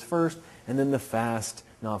fatigue-resistant groups first, and then the fast,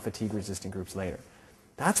 not fatigue-resistant groups later.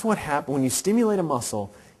 That's what happens when you stimulate a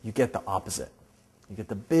muscle. You get the opposite. You get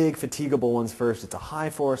the big fatigable ones first. It's a high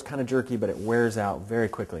force, kind of jerky, but it wears out very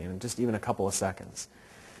quickly in just even a couple of seconds.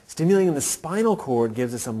 Stimulating the spinal cord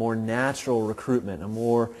gives us a more natural recruitment, a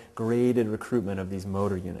more graded recruitment of these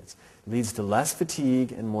motor units. It leads to less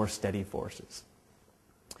fatigue and more steady forces.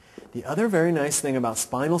 The other very nice thing about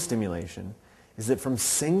spinal stimulation is that from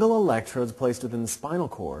single electrodes placed within the spinal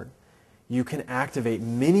cord, you can activate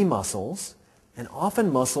many muscles, and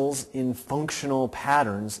often muscles in functional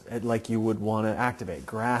patterns like you would want to activate.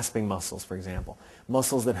 Grasping muscles, for example.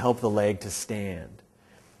 Muscles that help the leg to stand.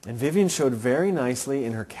 And Vivienne showed very nicely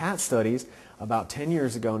in her cat studies about 10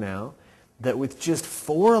 years ago now that with just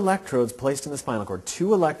 4 electrodes placed in the spinal cord,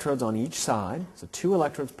 2 electrodes on each side, so 2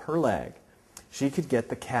 electrodes per leg, she could get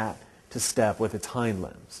the cat to step with its hind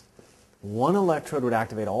limbs. 1 electrode would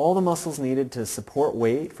activate all the muscles needed to support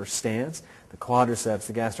weight for stance, the quadriceps,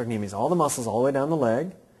 the gastrocnemius, all the muscles all the way down the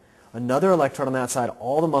leg. Another electrode on that side,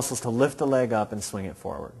 all the muscles to lift the leg up and swing it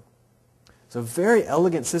forward. So a very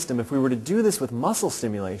elegant system. If we were to do this with muscle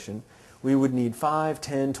stimulation, we would need 5,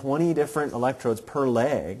 10, 20 different electrodes per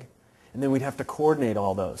leg, and then we'd have to coordinate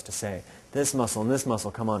all those to say, this muscle and this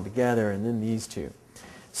muscle come on together, and then these two.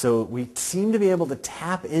 So we seem to be able to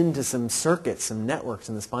tap into some circuits, some networks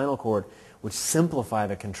in the spinal cord, which simplify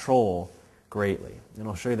the control greatly. And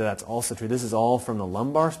I'll show you that that's also true. This is all from the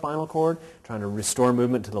lumbar spinal cord, trying to restore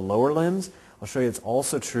movement to the lower limbs. I'll show you it's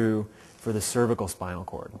also true for the cervical spinal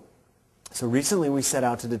cord. So recently we set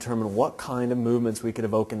out to determine what kind of movements we could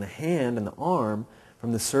evoke in the hand and the arm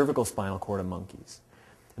from the cervical spinal cord of monkeys.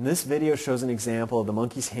 And this video shows an example of the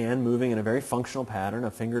monkey's hand moving in a very functional pattern,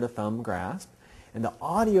 a finger to thumb grasp. And the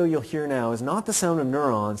audio you'll hear now is not the sound of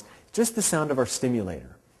neurons, just the sound of our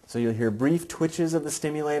stimulator. So you'll hear brief twitches of the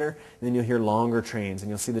stimulator, and then you'll hear longer trains, and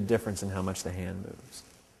you'll see the difference in how much the hand moves.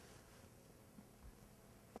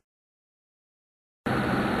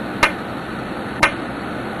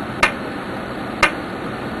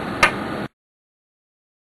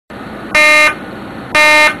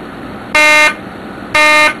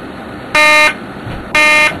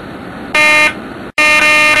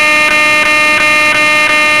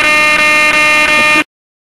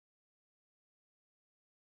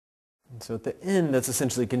 So at the end, that's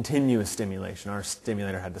essentially continuous stimulation. Our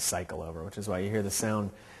stimulator had to cycle over, which is why you hear the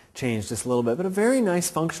sound change just a little bit. But a very nice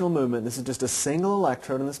functional movement. This is just a single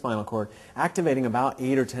electrode in the spinal cord, activating about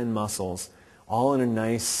 8 or 10 muscles, all in a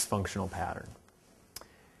nice functional pattern.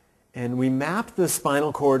 And we mapped the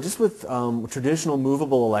spinal cord just with traditional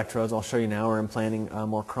movable electrodes. I'll show you now. We're implanting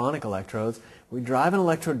more chronic electrodes. We drive an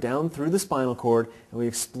electrode down through the spinal cord, and we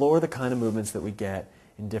explore the kind of movements that we get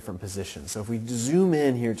in different positions. So if we zoom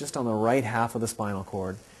in here just on the right half of the spinal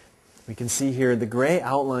cord, we can see here the gray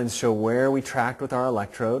outlines show where we tracked with our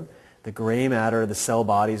electrode. The gray matter, the cell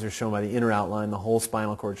bodies, are shown by the inner outline. The whole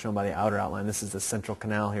spinal cord shown by the outer outline. This is the central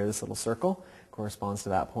canal here. This little circle corresponds to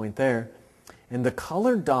that point there. And the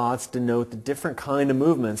colored dots denote the different kind of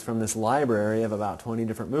movements from this library of about 20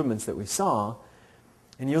 different movements that we saw.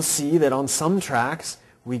 And you'll see that on some tracks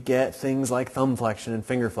we get things like thumb flexion and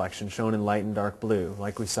finger flexion shown in light and dark blue,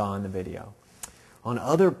 like we saw in the video. On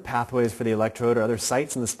other pathways for the electrode or other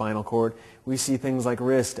sites in the spinal cord, we see things like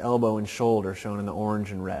wrist, elbow, and shoulder shown in the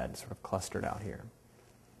orange and red, sort of clustered out here.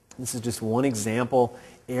 This is just one example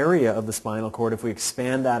area of the spinal cord. If we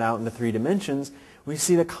expand that out into 3 dimensions, we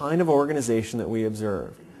see the kind of organization that we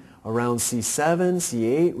observe. Around C7,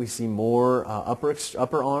 C8, we see more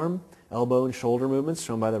upper arm, elbow, and shoulder movements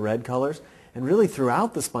shown by the red colors. And really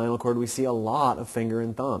throughout the spinal cord, we see a lot of finger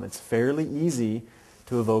and thumb. It's fairly easy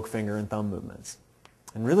to evoke finger and thumb movements.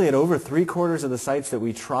 And really at over 3/4 of the sites that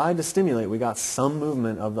we tried to stimulate, we got some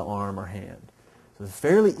movement of the arm or hand. So it's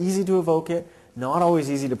fairly easy to evoke it. Not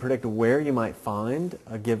always easy to predict where you might find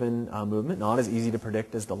a given movement. Not as easy to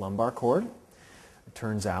predict as the lumbar cord, it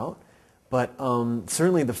turns out. But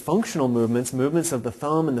certainly the functional movements of the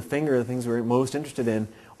thumb and the finger, the things we're most interested in,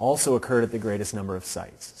 also occurred at the greatest number of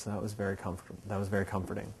sites. So that was very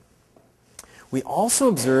comforting. We also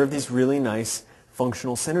observed these really nice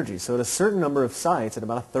functional synergies. So at a certain number of sites, at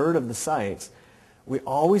about 1/3 of the sites, we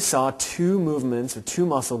always saw 2 movements or 2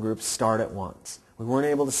 muscle groups start at once. We weren't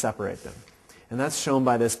able to separate them. And that's shown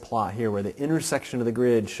by this plot here where the intersection of the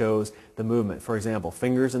grid shows the movement. For example,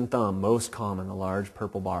 fingers and thumb, most common, the large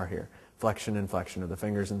purple bar here. Flexion and flexion of the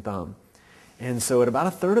fingers and thumb. And so at about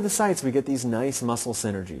 1/3 of the sites, we get these nice muscle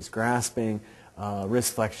synergies, grasping,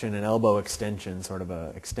 wrist flexion, and elbow extension, sort of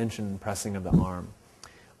a extension and pressing of the arm.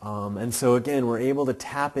 And so again, we're able to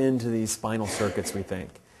tap into these spinal circuits, we think,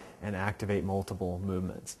 and activate multiple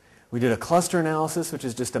movements. We did a cluster analysis, which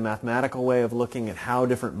is just a mathematical way of looking at how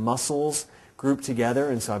different muscles group together.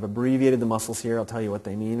 And so I've abbreviated the muscles here. I'll tell you what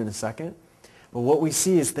they mean in a second. But what we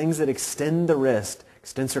see is things that extend the wrist,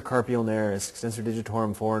 extensor carpi ulnaris, extensor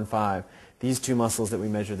digitorum 4 and 5, these 2 muscles that we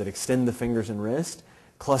measure that extend the fingers and wrist,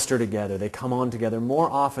 cluster together. They come on together more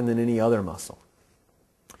often than any other muscle.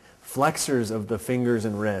 Flexors of the fingers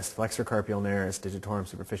and wrist, flexor carpi ulnaris, digitorum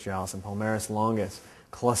superficialis, and palmaris longus,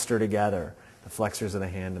 cluster together, the flexors of the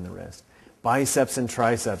hand and the wrist. Biceps and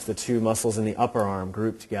triceps, the 2 muscles in the upper arm,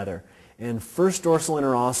 group together. And first dorsal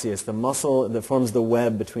interosseous, the muscle that forms the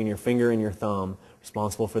web between your finger and your thumb,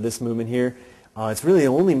 responsible for this movement here. It's really the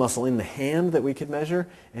only muscle in the hand that we could measure,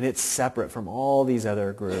 and it's separate from all these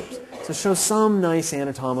other groups. So it shows some nice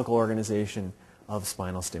anatomical organization of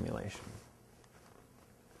spinal stimulation.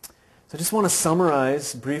 So I just want to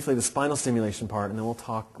summarize briefly the spinal stimulation part, and then we'll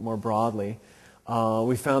talk more broadly.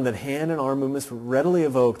 We found that hand and arm movements were readily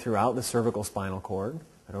evoked throughout the cervical spinal cord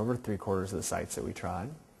at over 3/4 of the sites that we tried.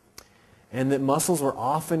 And that muscles were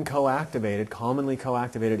often co-activated, commonly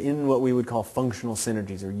co-activated in what we would call functional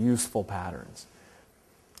synergies or useful patterns.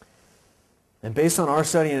 And based on our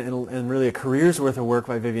study and really a career's worth of work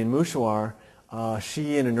by Vivian Mouchouar,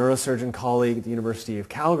 she and a neurosurgeon colleague at the University of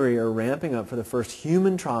Calgary are ramping up for the first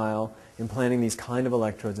human trial implanting these kind of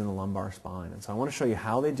electrodes in the lumbar spine. And so I want to show you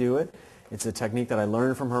how they do it. It's a technique that I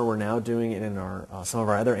learned from her. We're now doing it in some of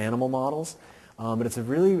our other animal models. But it's a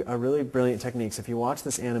really brilliant technique. So if you watch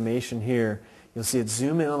this animation here, you'll see it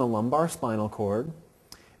zoom in on the lumbar spinal cord.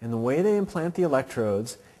 And the way they implant the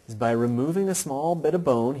electrodes is by removing a small bit of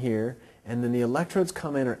bone here, and then the electrodes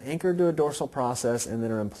come in, are anchored to a dorsal process, and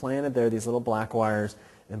then are implanted there, these little black wires,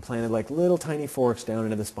 implanted like little tiny forks down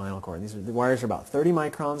into the spinal cord. The wires are about 30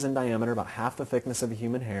 microns in diameter, about half the thickness of a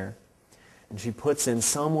human hair. And she puts in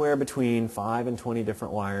somewhere between 5 and 20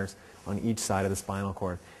 different wires on each side of the spinal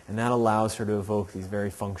cord. And that allows her to evoke these very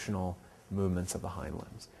functional movements of the hind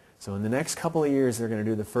limbs. So in the next couple of years, they're going to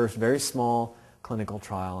do the first very small clinical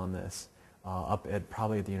trial on this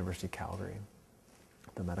probably at the University of Calgary,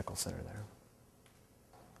 the medical center there.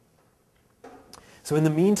 So in the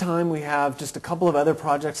meantime, we have just a couple of other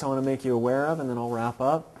projects I want to make you aware of, and then I'll wrap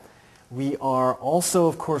up. We are also,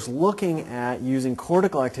 of course, looking at using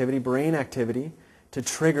cortical activity, brain activity, to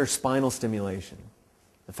trigger spinal stimulation.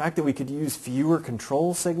 The fact that we could use fewer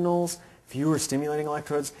control signals, fewer stimulating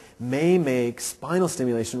electrodes, may make spinal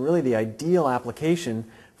stimulation really the ideal application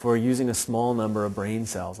for using a small number of brain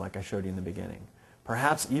cells like I showed you in the beginning.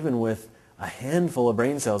 Perhaps even with a handful of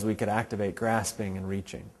brain cells we could activate grasping and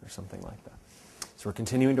reaching or something like that. So we're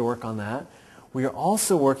continuing to work on that. We are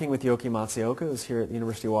also working with Yoki Matsuoka, who's here at the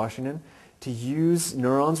University of Washington, to use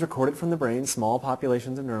neurons recorded from the brain, small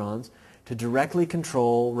populations of neurons, to directly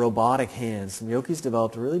control robotic hands. And Yoki's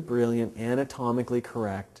developed a really brilliant, anatomically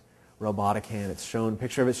correct robotic hand. It's shown,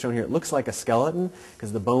 picture of it's shown here. It looks like a skeleton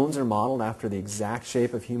because the bones are modeled after the exact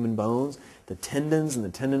shape of human bones. The tendons and the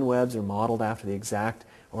tendon webs are modeled after the exact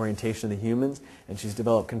orientation of the humans. And she's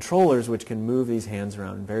developed controllers which can move these hands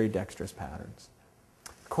around in very dexterous patterns.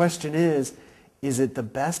 The question is it the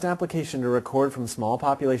best application to record from small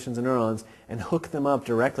populations of neurons and hook them up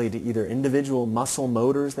directly to either individual muscle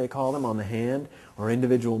motors, they call them, on the hand, or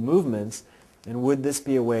individual movements, And would this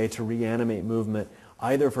be a way to reanimate movement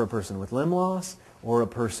either for a person with limb loss or a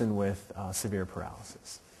person with severe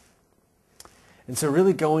paralysis? And so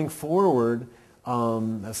really going forward,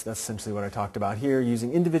 that's essentially what I talked about here,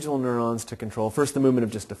 using individual neurons to control first the movement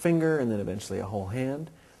of just a finger and then eventually a whole hand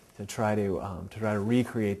to try to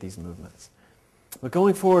recreate these movements. But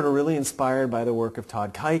going forward, we're really inspired by the work of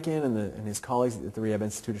Todd Kuiken and his colleagues at the Rehab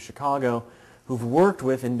Institute of Chicago, who've worked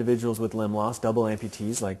with individuals with limb loss, double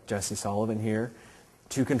amputees like Jesse Sullivan here,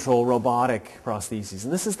 to control robotic prostheses.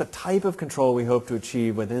 And this is the type of control we hope to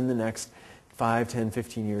achieve within the next 5, 10,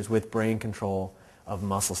 15 years with brain control of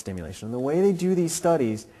muscle stimulation. And the way they do these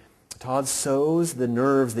studies, Todd sews the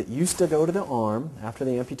nerves that used to go to the arm after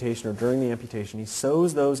the amputation or during the amputation. He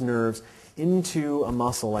sews those nerves into a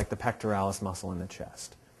muscle like the pectoralis muscle in the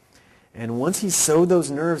chest. And once he's sewed those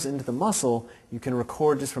nerves into the muscle, you can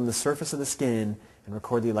record just from the surface of the skin and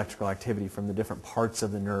record the electrical activity from the different parts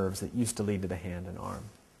of the nerves that used to lead to the hand and arm.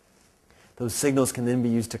 Those signals can then be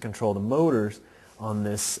used to control the motors on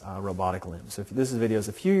this robotic limb. So this video is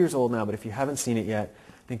a few years old now, but if you haven't seen it yet,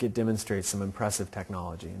 I think it demonstrates some impressive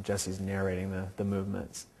technology. And Jesse's narrating the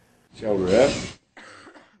movements. Shoulder up,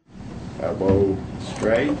 elbow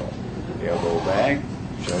straight, elbow back,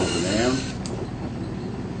 shoulder down,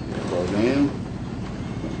 elbow down.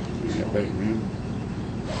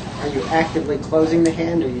 Are you actively closing the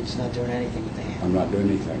hand, or are you just not doing anything with the hand? I'm not doing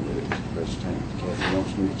anything with it. Press the hand. Kathy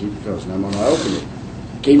wants me to keep it closed, and I'm going to open it.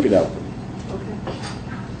 Keep it open. Okay.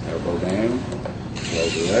 Elbow down,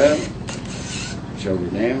 shoulder up, shoulder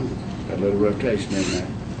down. Got a little rotation in there.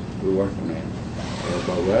 We're working on that.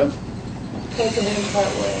 Elbow up. Take them in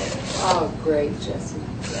part way. Oh, great, Jesse.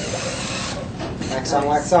 Wax on,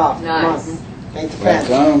 wax off. Nice. Come on. Paint the Wax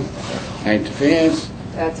fence. on, paint the fence.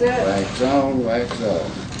 That's it. Wax on, wax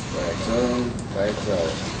off. Wax on, wax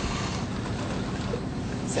off.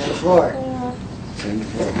 Sand the floor. Sand the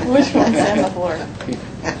floor. Which one's on the floor?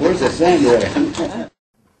 Where's the sand at?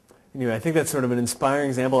 Anyway, I think that's sort of an inspiring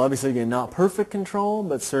example. Obviously, again, not perfect control,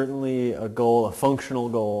 but certainly a goal, a functional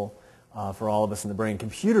goal for all of us in the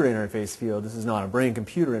brain-computer interface field. This is not a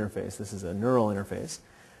brain-computer interface. This is a neural interface.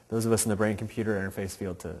 Those of us in the brain-computer interface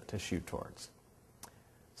field to shoot towards.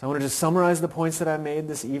 So I want to just summarize the points that I've made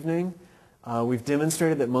this evening. We've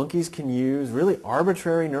demonstrated that monkeys can use really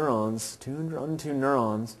arbitrary neurons, tuned, untuned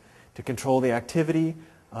neurons, to control the activity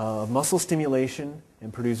of muscle stimulation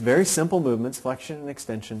and produce very simple movements, flexion and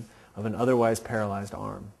extension, of an otherwise paralyzed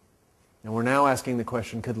arm. And we're now asking the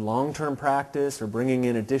question, could long-term practice or bringing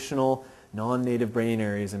in additional non-native brain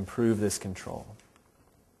areas improve this control?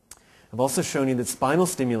 I've also shown you that spinal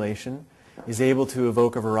stimulation is able to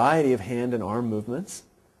evoke a variety of hand and arm movements,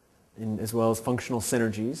 as well as functional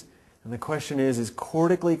synergies. And the question is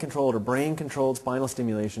cortically controlled or brain-controlled spinal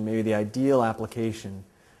stimulation maybe the ideal application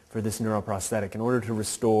for this neuroprosthetic in order to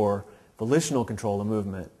restore volitional control of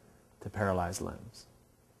movement to paralyzed limbs?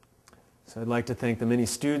 So I'd like to thank the many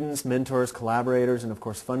students, mentors, collaborators, and of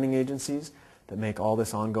course funding agencies that make all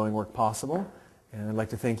this ongoing work possible. And I'd like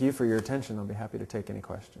to thank you for your attention. I'll be happy to take any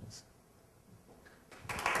questions.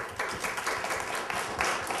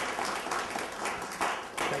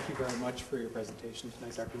 Thank you very much for your presentation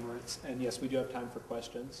tonight, Dr. Moritz. And yes, we do have time for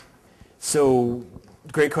questions. So,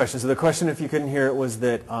 great question. So the question, if you couldn't hear it, was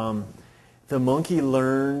that the monkey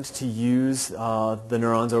learned to use the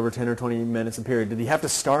neurons over 10 or 20 minutes a period. Did he have to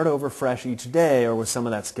start over fresh each day, or was some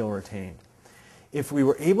of that skill retained? If we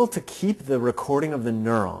were able to keep the recording of the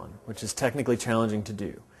neuron, which is technically challenging to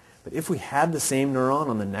do, but if we had the same neuron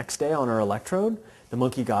on the next day on our electrode, the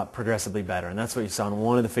monkey got progressively better. And that's what you saw in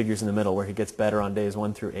one of the figures in the middle, where he gets better on days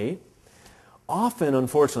 1 through 8. Often,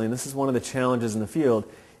 unfortunately, and this is one of the challenges in the field,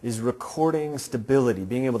 is recording stability,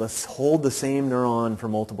 being able to hold the same neuron for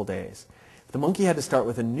multiple days. If the monkey had to start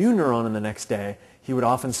with a new neuron on the next day, he would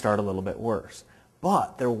often start a little bit worse.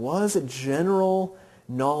 But there was a general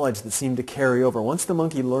knowledge that seemed to carry over. Once the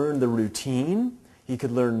monkey learned the routine, he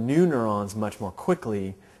could learn new neurons much more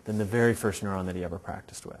quickly than the very first neuron that he ever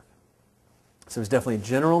practiced with. So it was definitely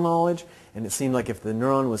general knowledge, and it seemed like if the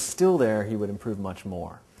neuron was still there, he would improve much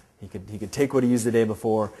more. He could take what he used the day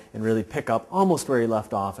before and really pick up almost where he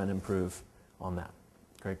left off and improve on that.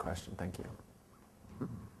 Great question. Thank you.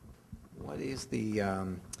 What is the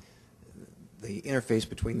interface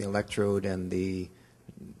between the electrode and the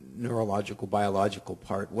neurological, biological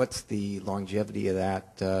part? What's the longevity of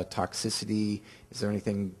that toxicity? Is there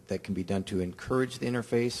anything that can be done to encourage the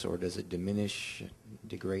interface, or does it diminish,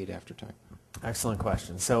 degrade after time? Excellent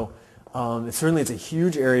question. So certainly it's a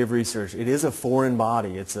huge area of research. It is a foreign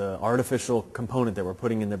body. It's an artificial component that we're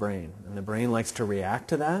putting in the brain. And the brain likes to react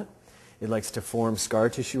to that. It likes to form scar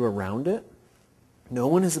tissue around it. No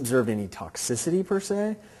one has observed any toxicity per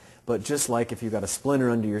se, but just like if you've got a splinter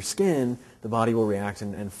under your skin, the body will react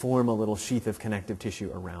and form a little sheath of connective tissue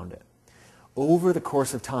around it. Over the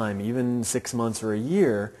course of time, even 6 months or a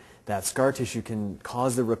year, that scar tissue can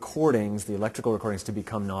cause the recordings, the electrical recordings, to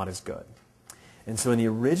become not as good. And so in the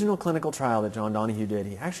original clinical trial that John Donahue did,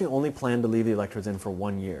 he actually only planned to leave the electrodes in for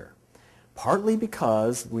 1 year. Partly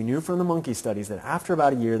because we knew from the monkey studies that after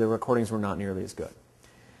about a year, the recordings were not nearly as good.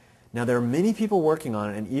 Now, there are many people working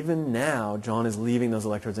on it, and even now, John is leaving those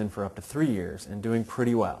electrodes in for up to 3 years and doing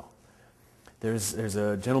pretty well. There's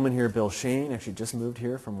a gentleman here, Bill Shane, actually just moved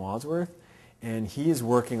here from Wadsworth, and he is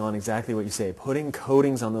working on exactly what you say, putting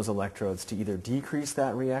coatings on those electrodes to either decrease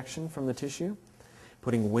that reaction from the tissue,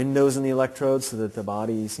 putting windows in the electrodes so that the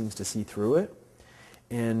body seems to see through it,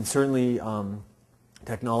 and certainly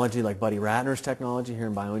technology like Buddy Ratner's technology here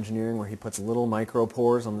in bioengineering, where he puts little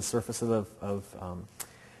micropores on the surface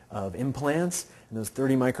of implants, and those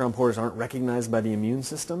 30 micron pores aren't recognized by the immune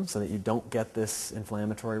system so that you don't get this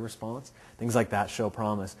inflammatory response. Things like that show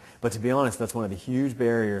promise. But to be honest, that's one of the huge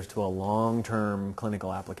barriers to a long-term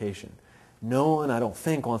clinical application. No one, I don't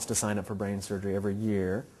think, wants to sign up for brain surgery every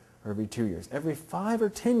year or every 2 years. Every 5 or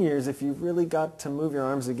 10 years, if you've really got to move your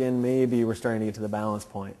arms again, maybe we're starting to get to the balance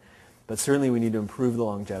point. But certainly we need to improve the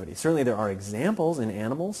longevity. Certainly there are examples in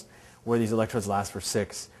animals where these electrodes last for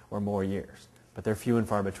 6 or more years. But they're few and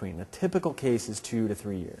far between. The typical case is 2 to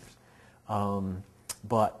 3 years.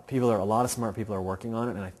 But a lot of smart people are working on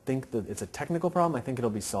it, and I think that it's a technical problem. I think it'll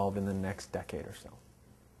be solved in the next decade or so.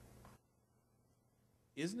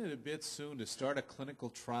 Isn't it a bit soon to start a clinical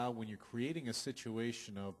trial when you're creating a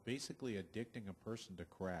situation of basically addicting a person to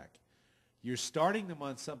crack? You're starting them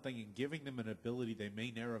on something and giving them an ability they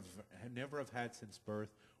may never have had since birth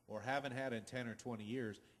or haven't had in 10 or 20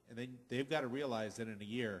 years, and then they've got to realize that in a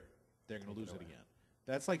year they're going to lose it again.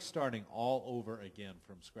 That's like starting all over again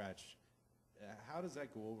from scratch. How does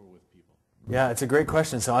that go over with people? Yeah, it's a great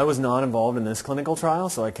question. So I was not involved in this clinical trial,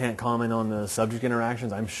 so I can't comment on the subject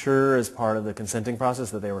interactions. I'm sure as part of the consenting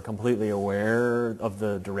process that they were completely aware of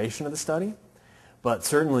the duration of the study. But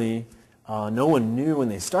certainly no one knew when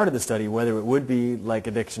they started the study whether it would be like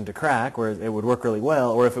addiction to crack, where it would work really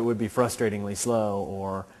well, or if it would be frustratingly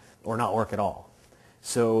slow or not work at all.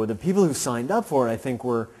 So the people who signed up for it, I think,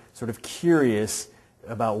 were sort of curious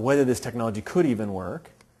about whether this technology could even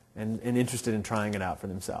work and interested in trying it out for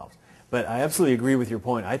themselves. But I absolutely agree with your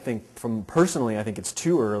point. I think, personally, I think it's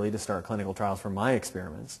too early to start clinical trials for my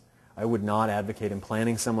experiments. I would not advocate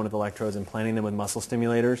implanting someone with electrodes and implanting them with muscle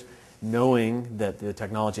stimulators, knowing that the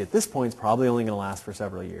technology at this point is probably only going to last for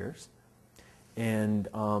several years. And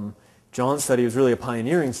John's study was really a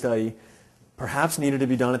pioneering study, perhaps needed to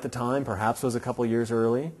be done at the time, perhaps was a couple years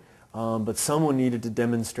early. But someone needed to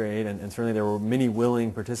demonstrate, and certainly there were many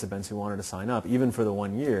willing participants who wanted to sign up, even for the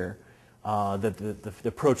 1 year, that the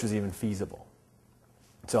approach was even feasible.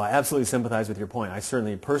 So I absolutely sympathize with your point. I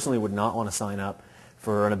certainly personally would not want to sign up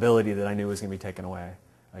for an ability that I knew was going to be taken away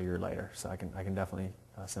a year later. So I can definitely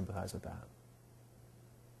sympathize with that.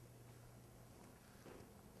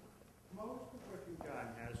 Most of what you've done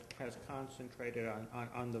has concentrated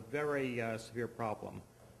on the very severe problem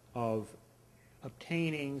of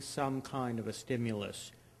obtaining some kind of a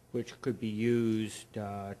stimulus which could be used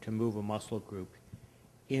to move a muscle group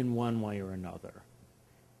in one way or another.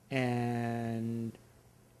 And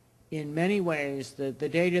in many ways, the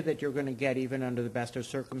data that you're going to get, even under the best of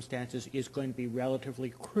circumstances, is going to be relatively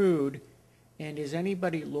crude. And is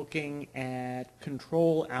anybody looking at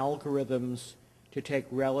control algorithms to take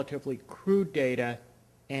relatively crude data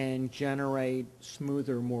and generate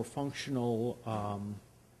smoother, more functional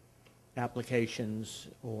applications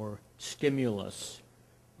or stimulus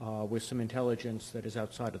with some intelligence that is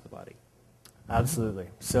outside of the body? Absolutely.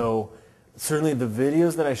 So certainly the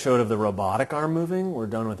videos that I showed of the robotic arm moving were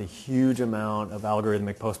done with a huge amount of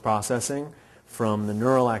algorithmic post-processing from the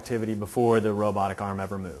neural activity before the robotic arm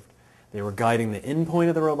ever moved. They were guiding the endpoint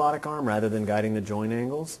of the robotic arm rather than guiding the joint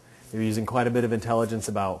angles. They were using quite a bit of intelligence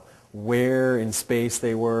about where in space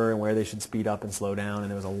they were and where they should speed up and slow down, and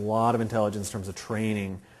there was a lot of intelligence in terms of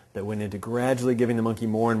training that went into gradually giving the monkey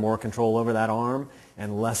more and more control over that arm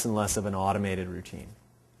and less of an automated routine.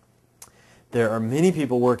 There are many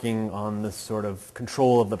people working on this sort of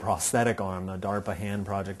control of the prosthetic arm, the DARPA hand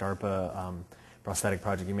project, DARPA prosthetic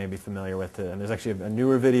project you may be familiar with. And there's actually a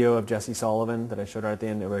newer video of Jesse Sullivan that I showed right at the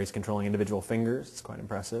end where he's controlling individual fingers. It's quite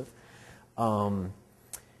impressive.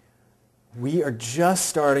 We are just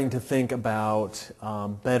starting to think about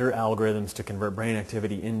better algorithms to convert brain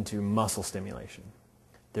activity into muscle stimulation.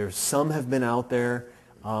 Some have been out there.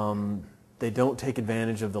 They don't take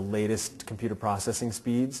advantage of the latest computer processing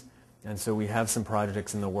speeds. And so we have some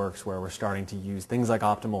projects in the works where we're starting to use things like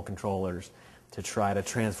optimal controllers to try to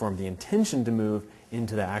transform the intention to move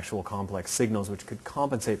into the actual complex signals, which could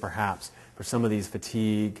compensate perhaps for some of these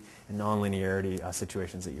fatigue and nonlinearity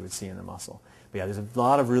situations that you would see in the muscle. But yeah, there's a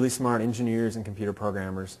lot of really smart engineers and computer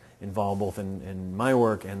programmers involved both in my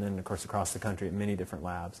work and then, of course, across the country at many different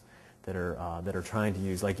labs that are trying to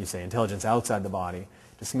use, like you say, intelligence outside the body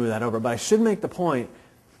to smooth that over. But I should make the point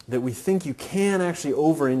that we think you can actually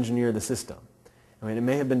over-engineer the system. I mean, it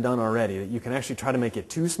may have been done already, that you can actually try to make it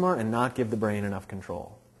too smart and not give the brain enough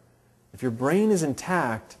control. If your brain is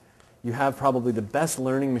intact, you have probably the best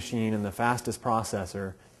learning machine and the fastest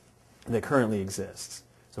processor that currently exists.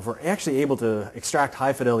 So if we're actually able to extract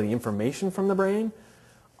high-fidelity information from the brain,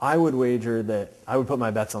 I would wager that I would put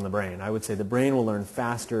my bets on the brain. I would say the brain will learn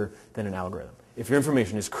faster than an algorithm. If your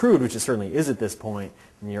information is crude, which it certainly is at this point,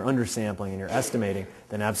 and you're undersampling and you're estimating,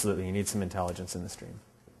 then absolutely you need some intelligence in the stream.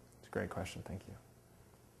 It's a great question. Thank you.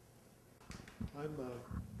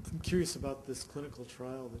 I'm curious about this clinical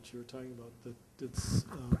trial that you were talking about. That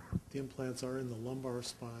the implants are in the lumbar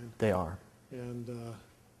spine. They are. And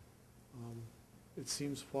it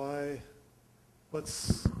seems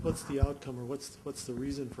what's the outcome, or what's the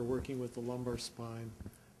reason for working with the lumbar spine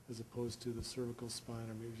as opposed to the cervical spine?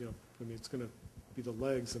 I mean, it's going to be the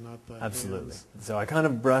legs and not the Absolutely. hands. So I kind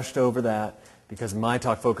of brushed over that because my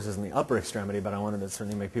talk focuses on the upper extremity, but I wanted to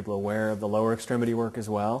certainly make people aware of the lower extremity work as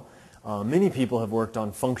well. Many people have worked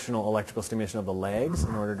on functional electrical stimulation of the legs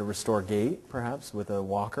in order to restore gait, perhaps, with a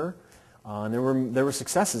walker. And there were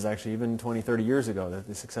successes, actually, even 20, 30 years ago. That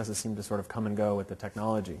the successes seem to sort of come and go with the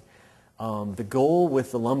technology. The goal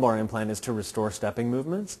with the lumbar implant is to restore stepping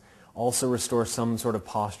movements, also restore some sort of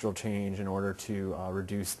postural change in order to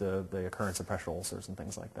reduce the occurrence of pressure ulcers and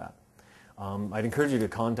things like that. I'd encourage you to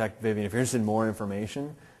contact Vivian. If you're interested in more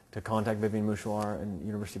information, to contact Vivian Mouchouar at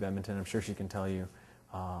University of Edmonton. I'm sure she can tell you,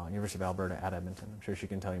 University of Alberta at Edmonton. I'm sure she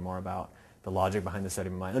can tell you more about the logic behind the study.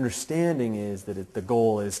 My understanding is that the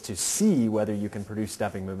goal is to see whether you can produce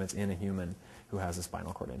stepping movements in a human who has a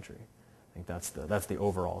spinal cord injury. I think that's the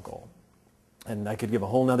overall goal. And I could give a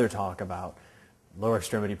whole nother talk about lower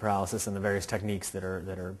extremity paralysis and the various techniques that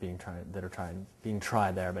are being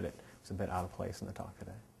tried there, but it's a bit out of place in the talk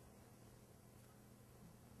today.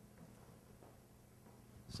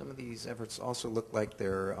 Some of these efforts also look like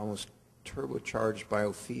they're almost turbocharged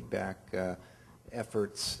biofeedback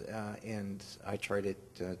efforts, and I tried it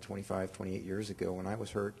 25, 28 years ago when I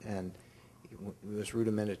was hurt, and it was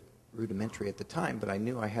rudimentary at the time, but I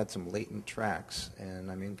knew I had some latent tracks,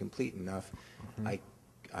 and I'm incomplete enough. Mm-hmm.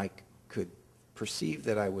 I could perceive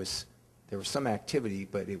that there was some activity,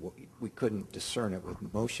 but we couldn't discern it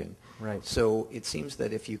with motion. Right. So it seems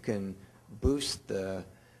that if you can boost the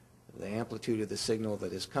amplitude of the signal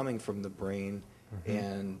that is coming from the brain, mm-hmm.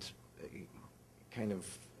 and kind of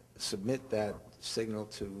submit that signal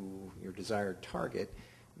to your desired target,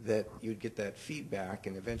 that you'd get that feedback,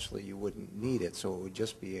 and eventually you wouldn't need it. So it would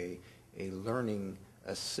just be a learning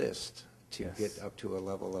assist to Yes. get up to a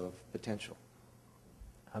level of potential.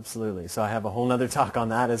 Absolutely. So I have a whole other talk on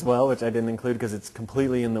that as well, which I didn't include because it's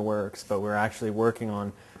completely in the works, but we're actually working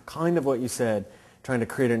on kind of what you said, trying to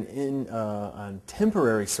create a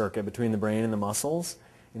temporary circuit between the brain and the muscles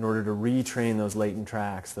in order to retrain those latent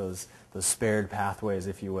tracks, those spared pathways,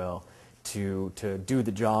 if you will, to do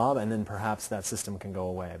the job, and then perhaps that system can go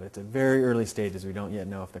away. But it's at very early stages. We don't yet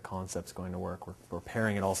know if the concept's going to work. We're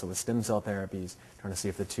pairing it also with stem cell therapies, trying to see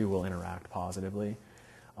if the two will interact positively.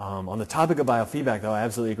 On the topic of biofeedback, though, I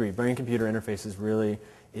absolutely agree. Brain-computer interfaces really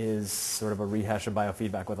is sort of a rehash of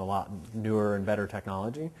biofeedback with a lot newer and better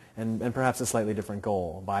technology, and perhaps a slightly different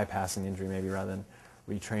goal, bypassing injury maybe rather than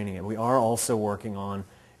retraining it. We are also working on,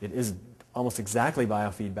 it is almost exactly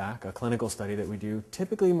biofeedback, a clinical study that we do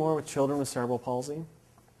typically more with children with cerebral palsy.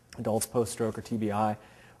 Adults post-stroke or TBI are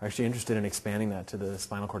actually interested in expanding that to the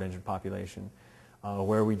spinal cord injured population,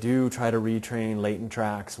 where we do try to retrain latent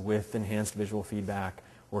tracks with enhanced visual feedback,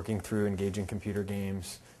 working through engaging computer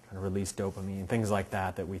games, trying to release dopamine, things like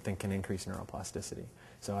that we think can increase neuroplasticity.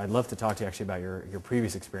 So I'd love to talk to you actually about your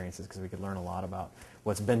previous experiences, because we could learn a lot about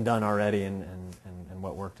what's been done already and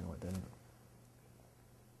what worked and what didn't.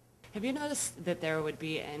 Have you noticed that there would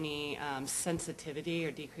be any sensitivity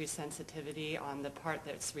or decreased sensitivity on the part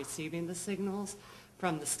that's receiving the signals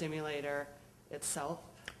from the stimulator itself?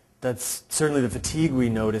 That's certainly the fatigue we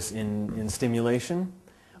notice in stimulation.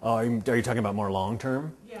 Are you talking about more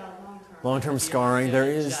long-term? Yeah, long-term. Long-term scarring. There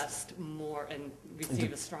is just more and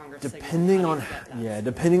receive a stronger signal.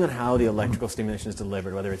 Depending on how the electrical stimulation is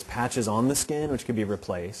delivered, whether it's patches on the skin, which could be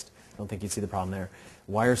replaced. I don't think you'd see the problem there.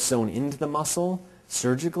 Wires sewn into the muscle.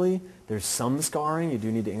 Surgically, there's some scarring. You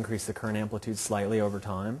do need to increase the current amplitude slightly over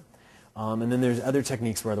time. And then there's other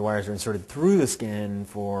techniques where the wires are inserted through the skin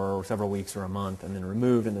for several weeks or a month and then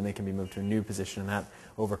removed, and then they can be moved to a new position, and that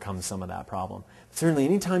overcomes some of that problem. But certainly,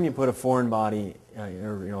 anytime you put a foreign body,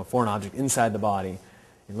 or a foreign object inside the body,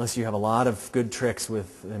 unless you have a lot of good tricks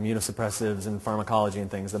with immunosuppressives and pharmacology and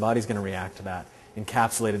things, the body's going to react to that,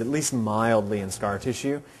 encapsulated at least mildly in scar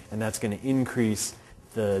tissue, and that's going to increase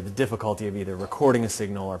the difficulty of either recording a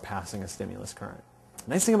signal or passing a stimulus current. The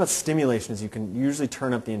nice thing about stimulation is you can usually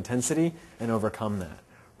turn up the intensity and overcome that.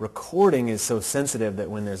 Recording is so sensitive that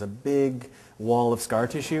when there's a big wall of scar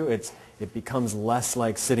tissue, it becomes less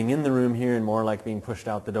like sitting in the room here and more like being pushed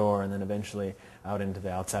out the door and then eventually out into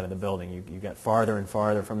the outside of the building. You get farther and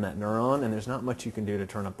farther from that neuron, and there's not much you can do to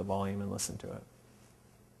turn up the volume and listen to it.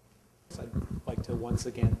 I'd like to once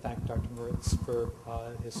again thank Dr. Burns for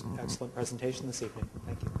his excellent presentation this evening.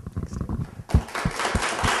 Thank you.